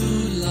you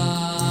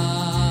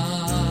loved.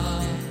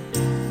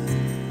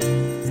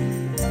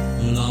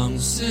 Long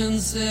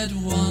since it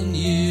won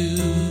you.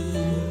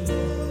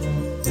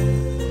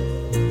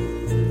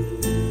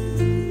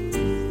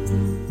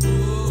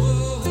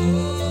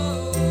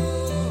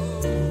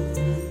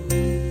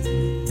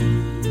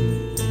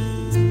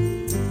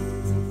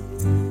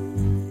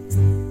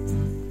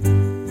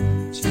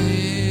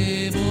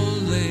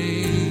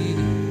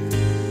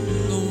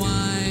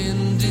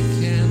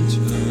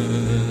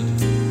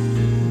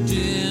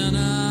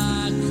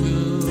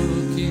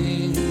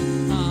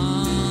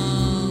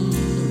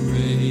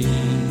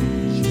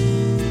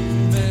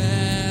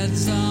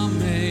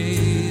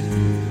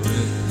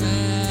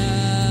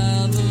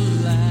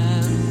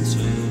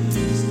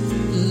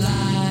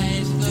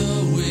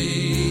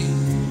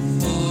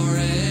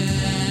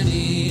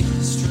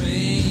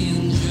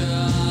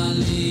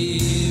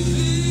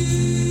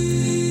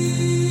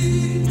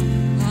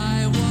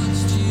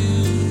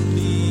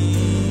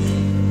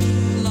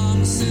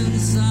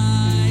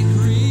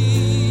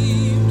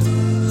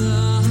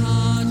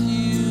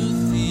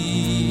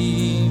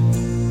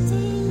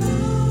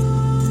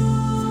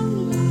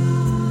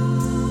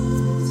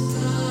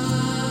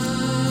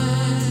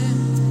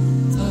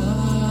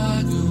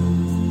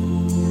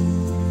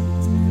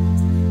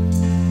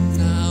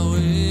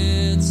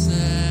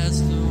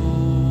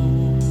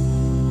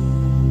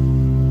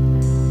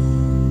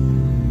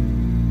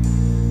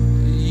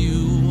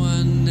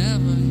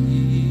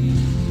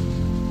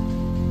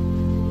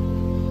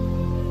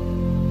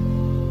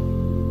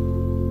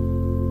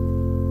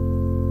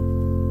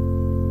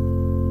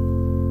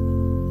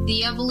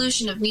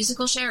 revolution of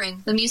musical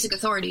sharing, the Music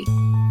Authority.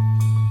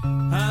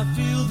 I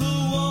feel the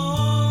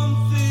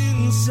warmth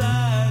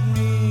inside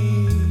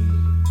me.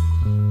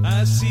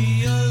 I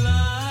see a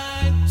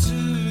light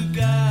to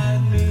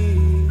guide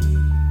me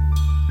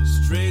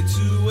straight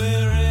to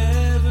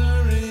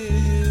wherever it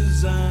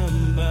is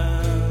I'm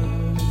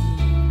bound.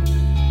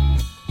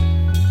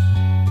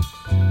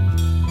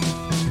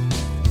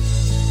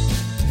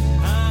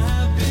 I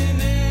have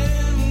been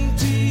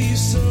empty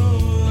so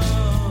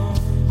long,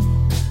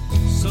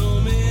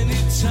 so many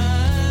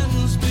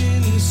times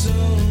been so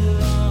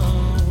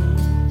wrong.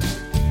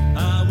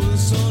 I was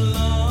so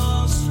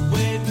lost,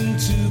 waiting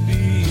to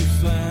be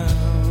found.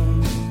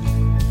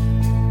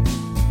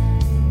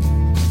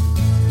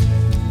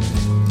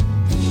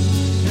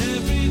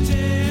 Every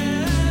day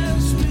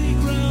as we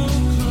grow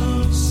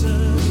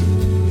closer,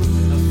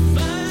 I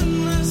find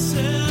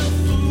myself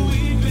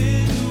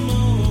weeping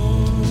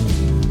more.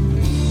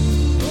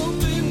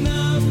 Open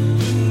up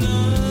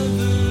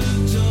another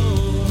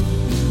door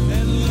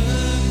and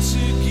learn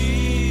to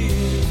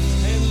give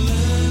and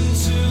learn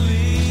to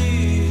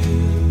live.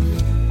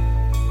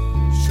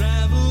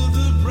 Travel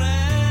the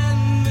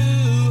brand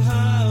new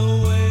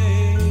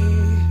highway,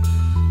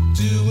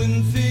 doing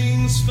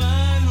things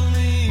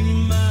finally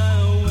my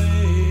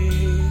way.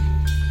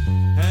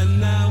 And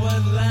now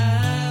at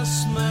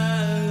last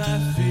my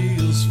life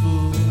feels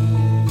full.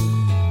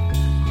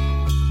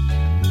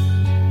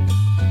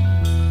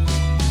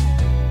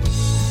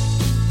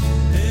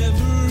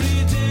 Every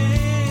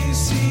day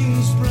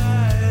seems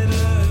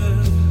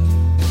brighter.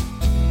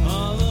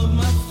 All of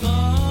my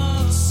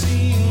thoughts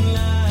seem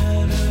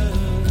lighter.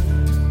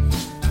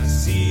 I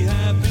see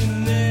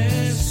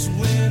happiness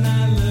when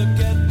I look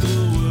at the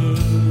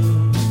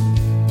world.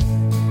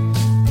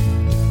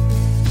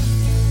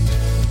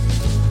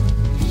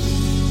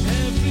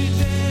 Every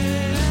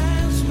day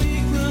as we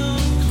grow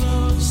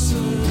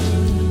closer,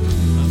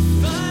 I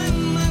find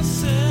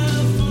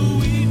myself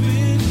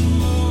weeping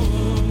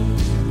more.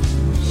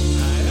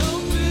 I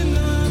open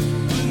up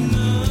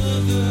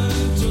another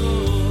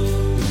door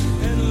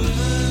and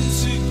learn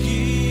to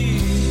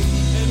give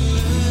and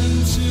learn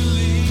to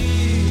live.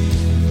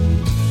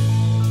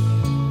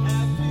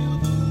 I feel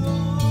the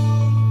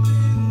warmth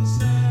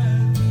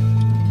inside me.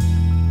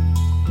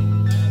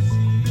 I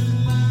see a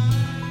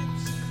light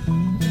to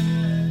guide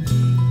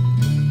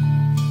me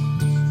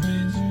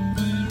straight to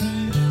wherever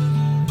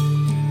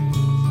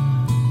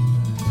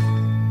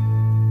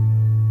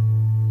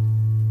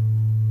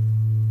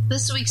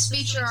This week's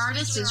feature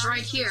artist is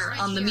right here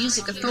on the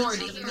Music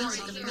Authority.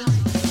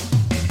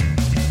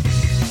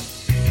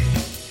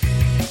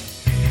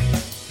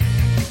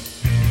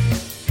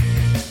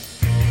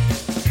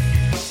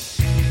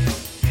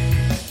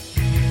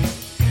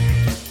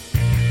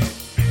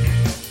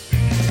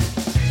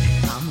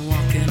 I'm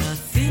walking a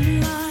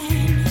thin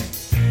line.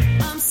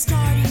 I'm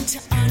starting to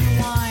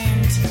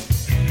unwind.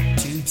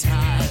 Too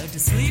tired to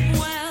sleep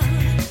well.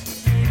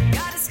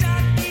 Gotta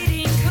stop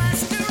eating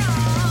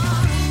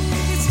cholesterol.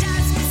 It's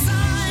just a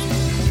sign.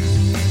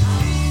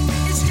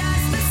 It's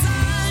just a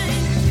sign.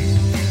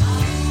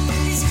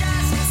 It's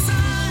just a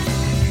sign.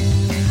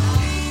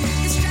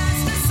 It's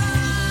just a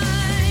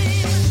sign.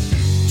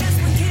 Just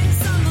one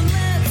kiss on the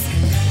lips.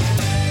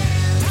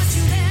 Touch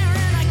you there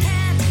and I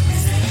can't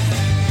resist.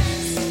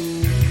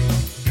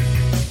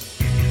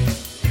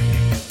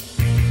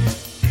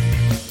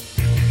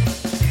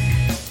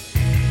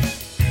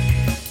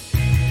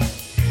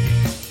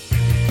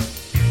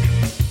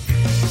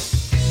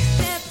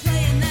 They're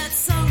playing that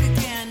song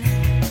again.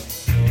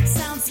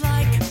 Sounds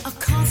like a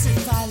concert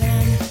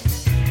violin.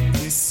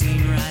 It's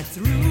seen right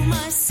through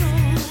my soul.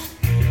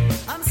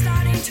 I'm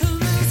starting to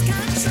lose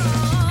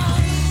control.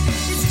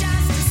 It's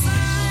just a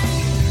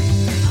sign.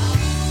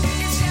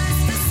 It's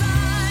just a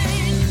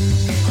sign.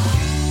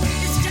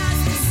 It's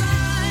just a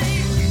sign.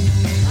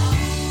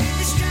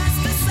 It's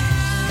just a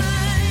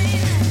sign.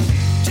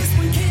 Just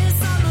one kiss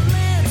on the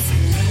lips.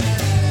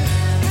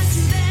 Touch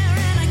you there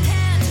and I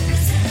can't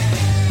resist.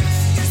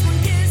 Just one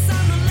kiss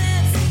on the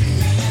lips.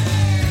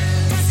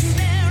 Touch you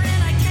there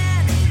and I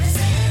can't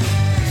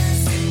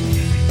resist.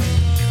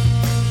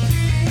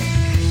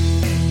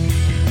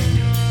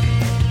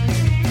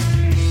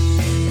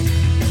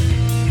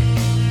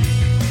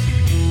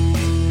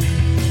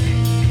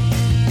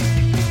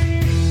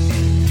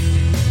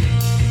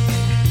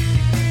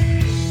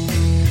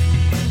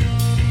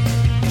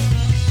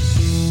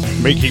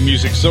 Making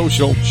music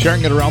social,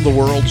 sharing it around the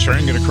world,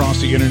 sharing it across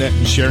the internet,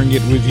 and sharing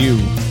it with you.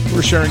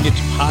 We're sharing it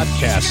to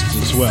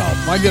podcasts as well.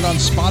 Find it on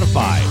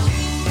Spotify,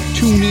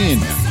 TuneIn,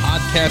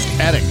 Podcast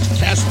Addict,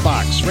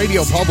 CastBox,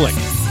 Radio Public,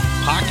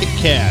 Pocket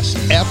Cast,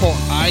 Apple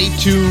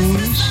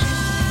iTunes,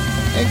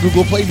 and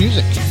Google Play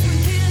Music.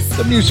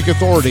 The Music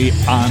Authority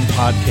on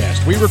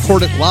podcast. We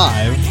record it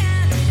live,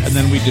 and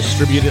then we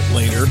distribute it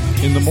later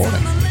in the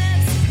morning.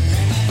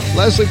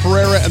 Leslie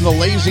Pereira and the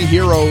Lazy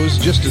Heroes,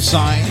 just a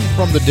sign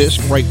from the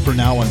disc right for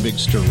now on Big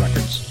Stir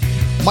Records.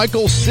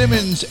 Michael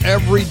Simmons,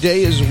 Every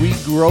Day as We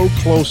Grow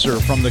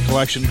Closer from the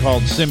collection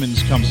called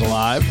Simmons Comes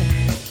Alive.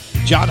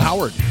 John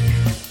Howard,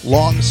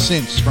 Long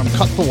Since from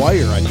Cut the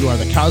Wire on You Are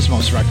the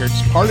Cosmos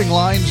Records. Parting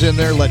Lines in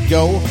there, Let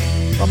Go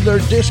from their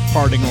disc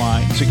Parting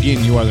Lines.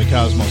 Again, You Are the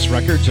Cosmos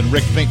Records. And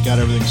Rick Fink got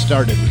everything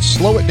started with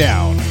Slow It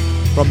Down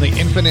from the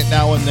Infinite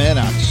Now and Then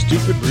on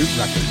Stupid Root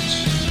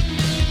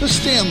Records. The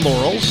Stan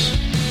Laurels,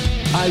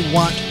 I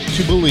Want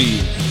to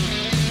Believe,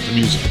 the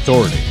Music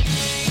Authority.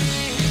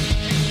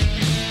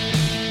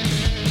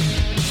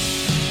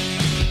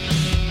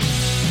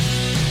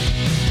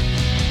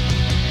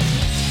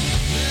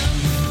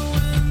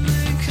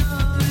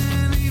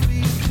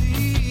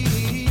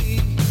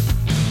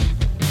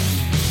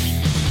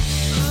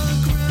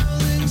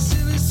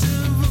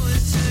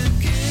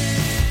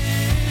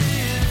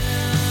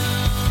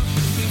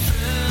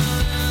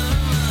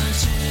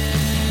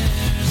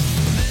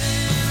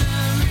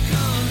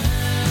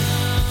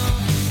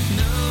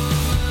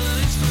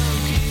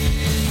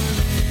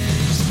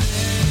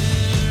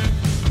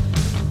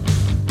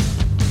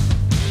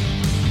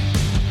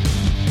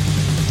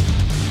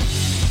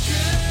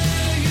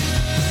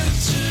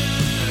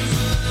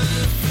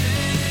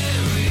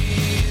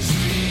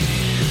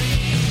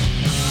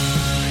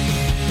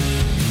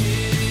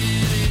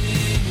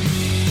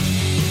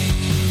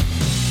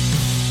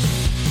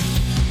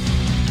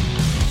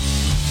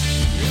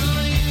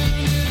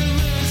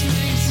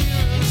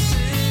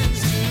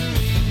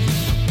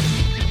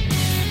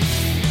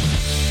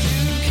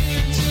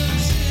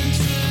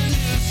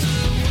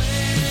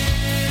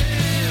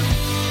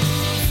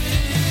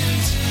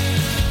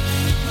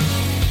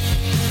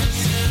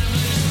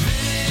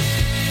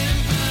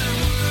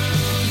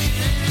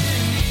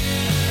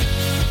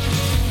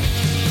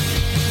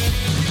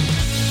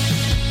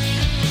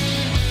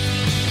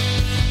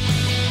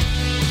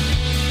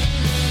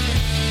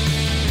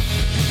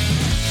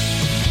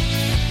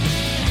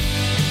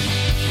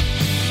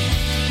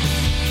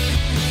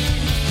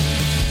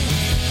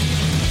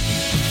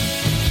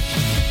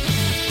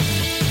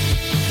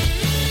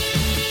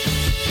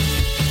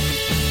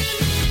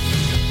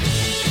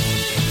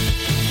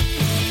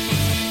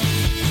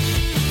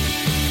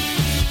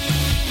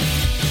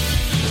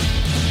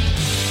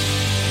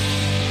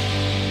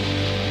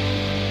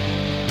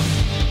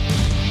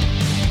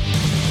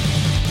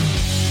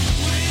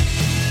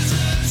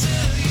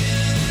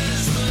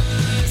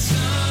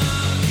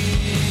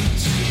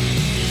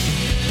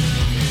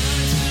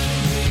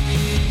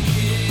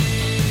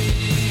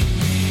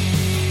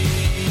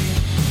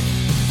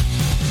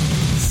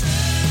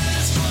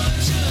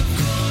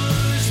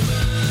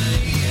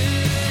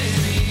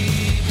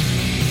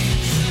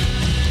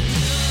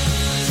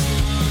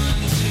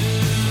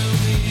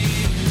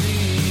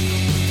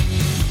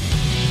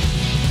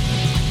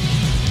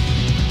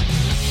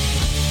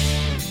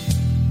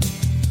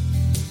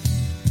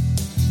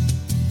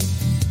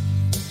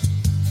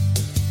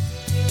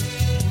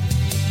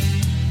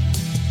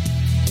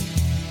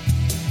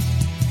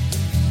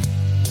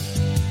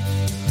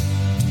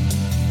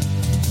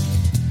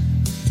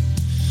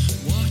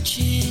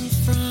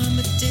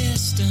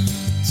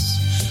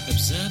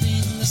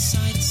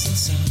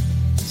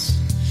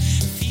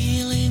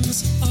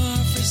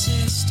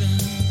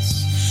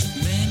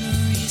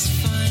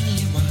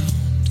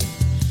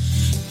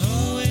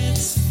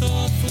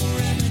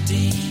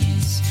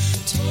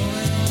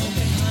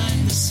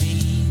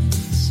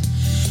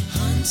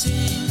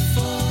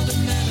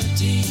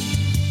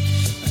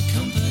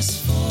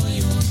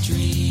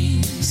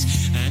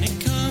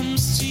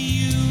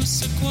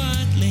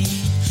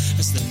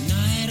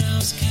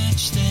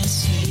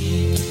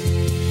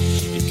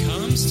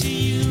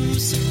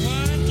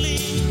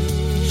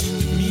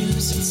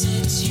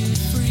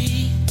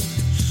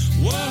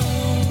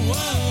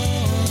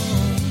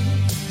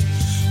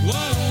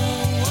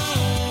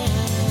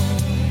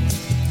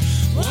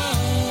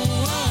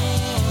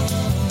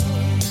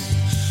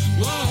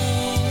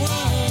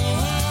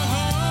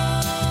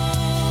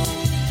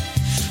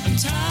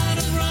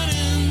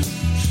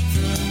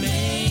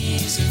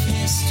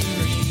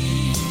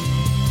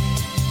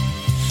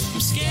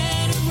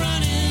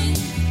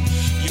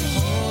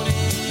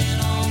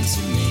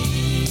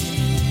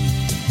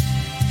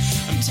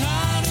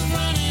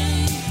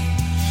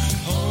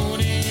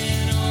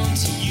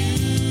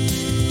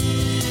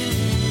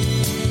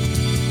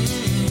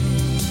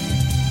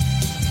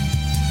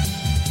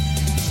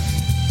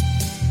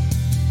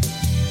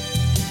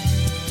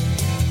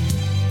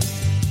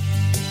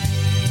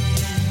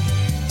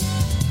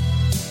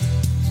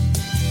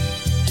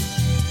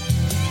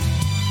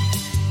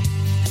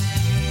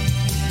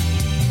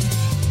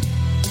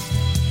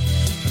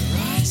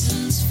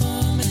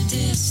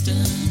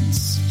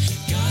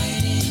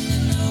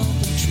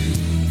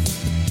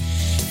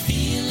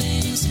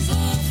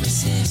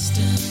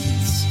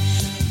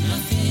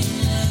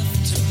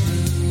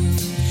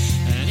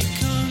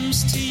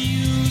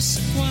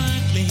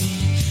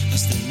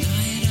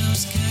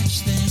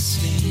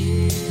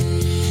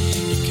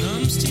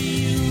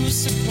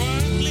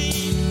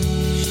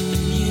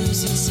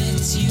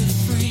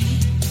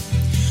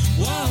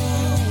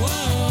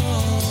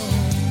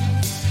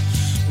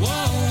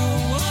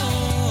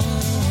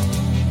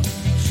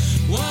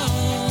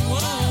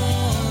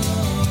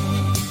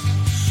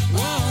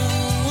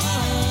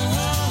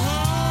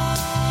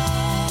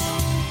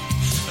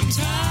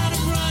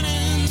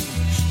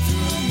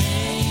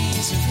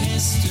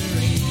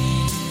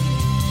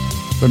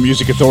 The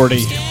Music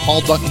Authority, Paul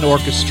Dutton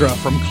Orchestra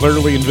from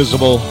Clearly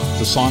Invisible.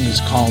 The song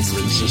is called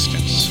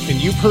Resistance. And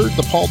you've heard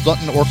the Paul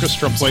Dutton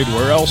Orchestra played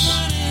where else?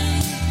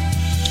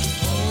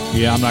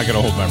 Yeah, I'm not going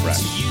to hold my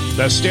breath.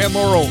 The Stan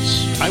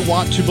Laurels, I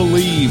Want to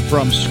Believe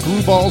from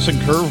Screwballs and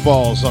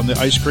Curveballs on the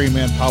Ice Cream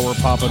Man Power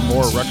Pop and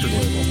More record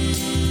label.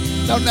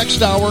 Now,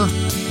 next hour,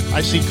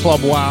 I see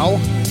Club Wow,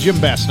 Jim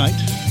Bass Night,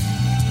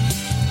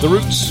 The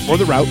Roots, or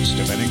The Routes,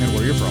 depending on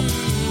where you're from.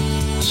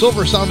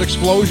 Silver Sound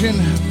Explosion,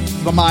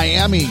 the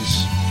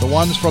Miamis, the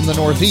ones from the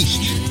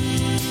Northeast.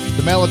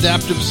 The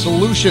Maladaptive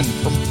Solution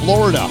from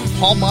Florida,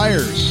 Paul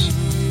Myers.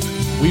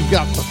 We've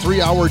got the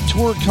 3-hour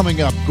tour coming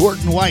up,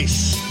 Gordon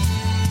Weiss.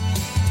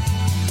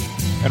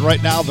 And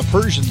right now, the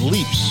Persian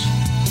Leaps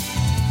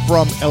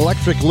from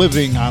Electric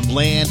Living on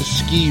Land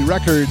Ski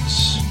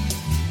Records.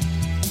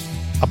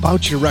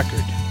 About your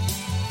record,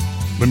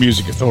 the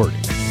Music Authority.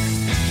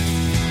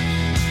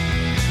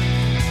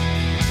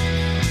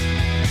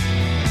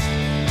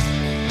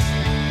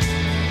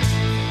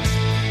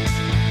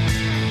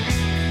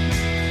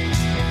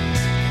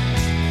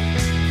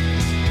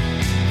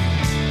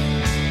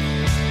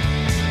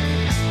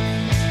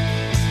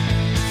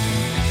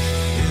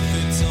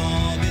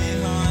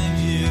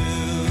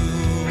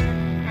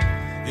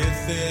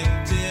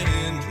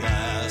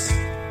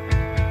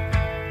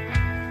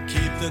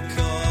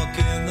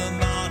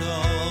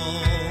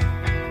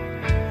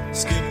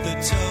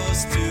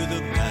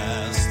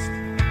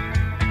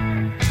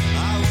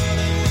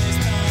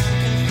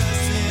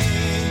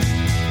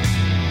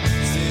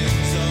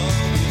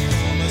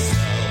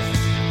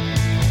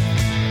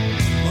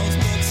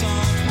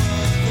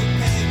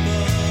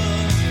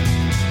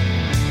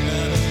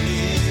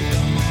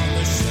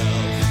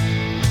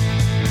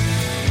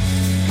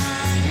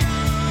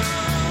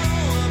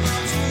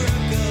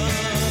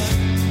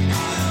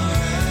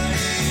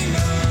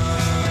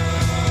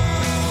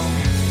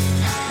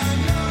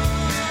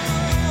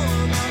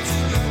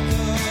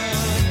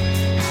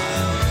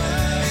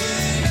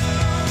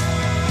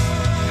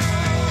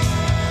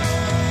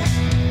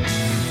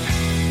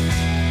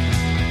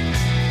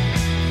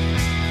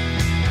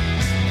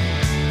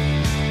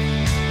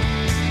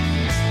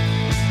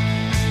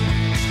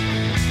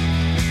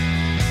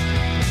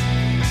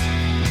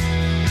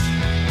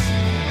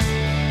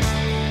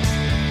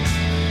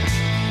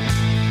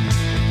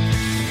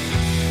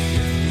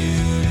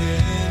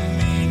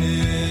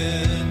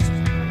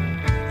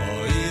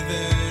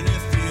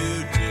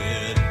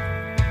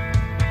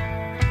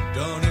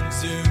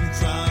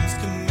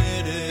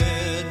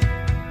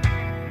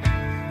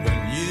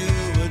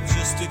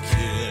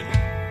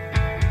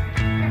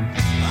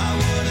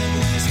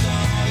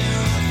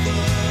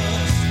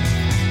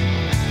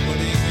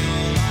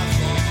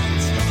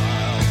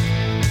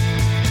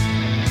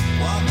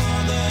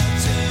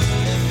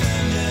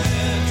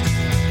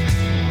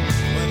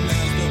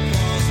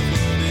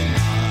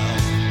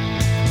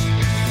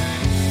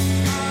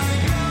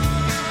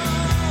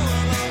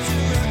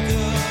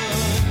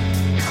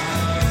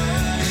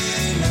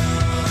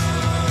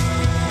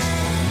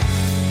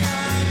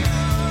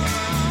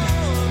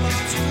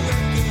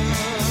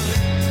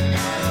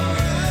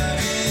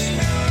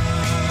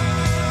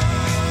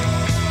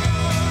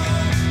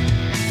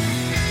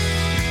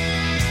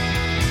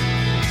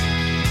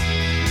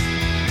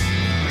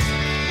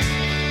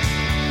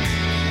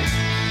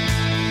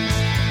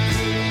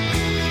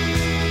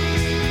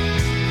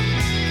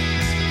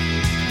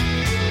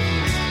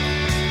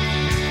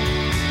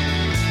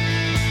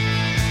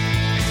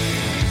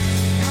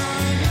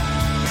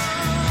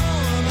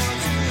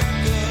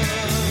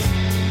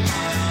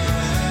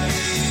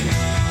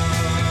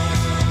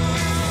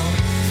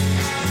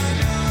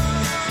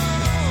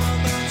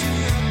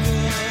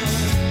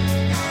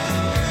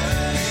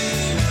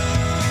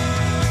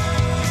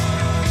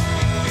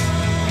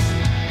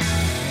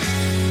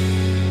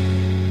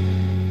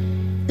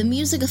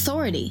 Music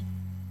Authority.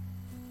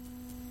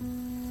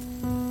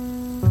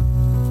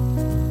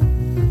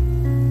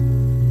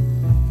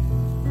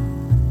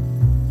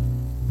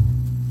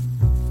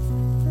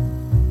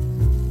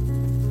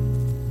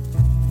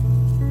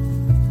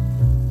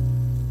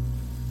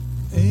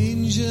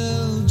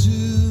 Angel to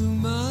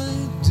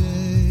my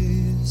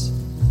days,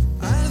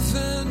 I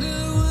found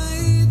a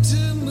way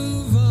to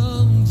move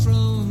on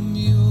from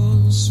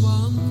your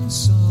swan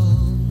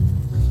song.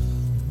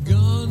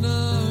 Gone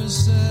our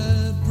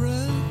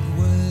separate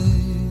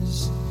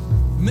ways.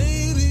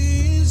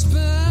 Maybe it's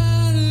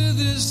better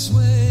this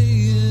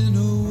way. In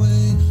a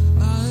way,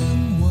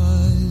 I'm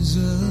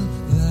wiser,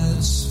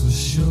 that's for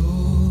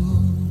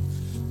sure.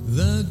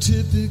 The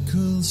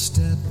typical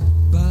step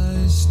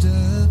by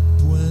step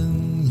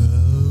when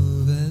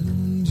love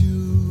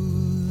endures.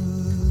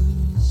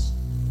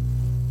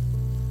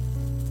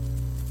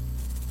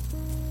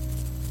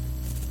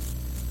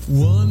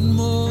 One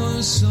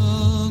more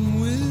song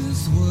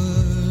with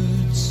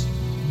words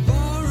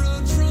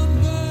borrowed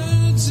from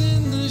birds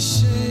in the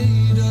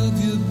shade of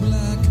your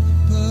black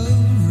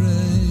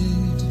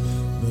parade.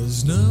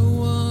 There's no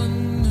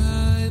one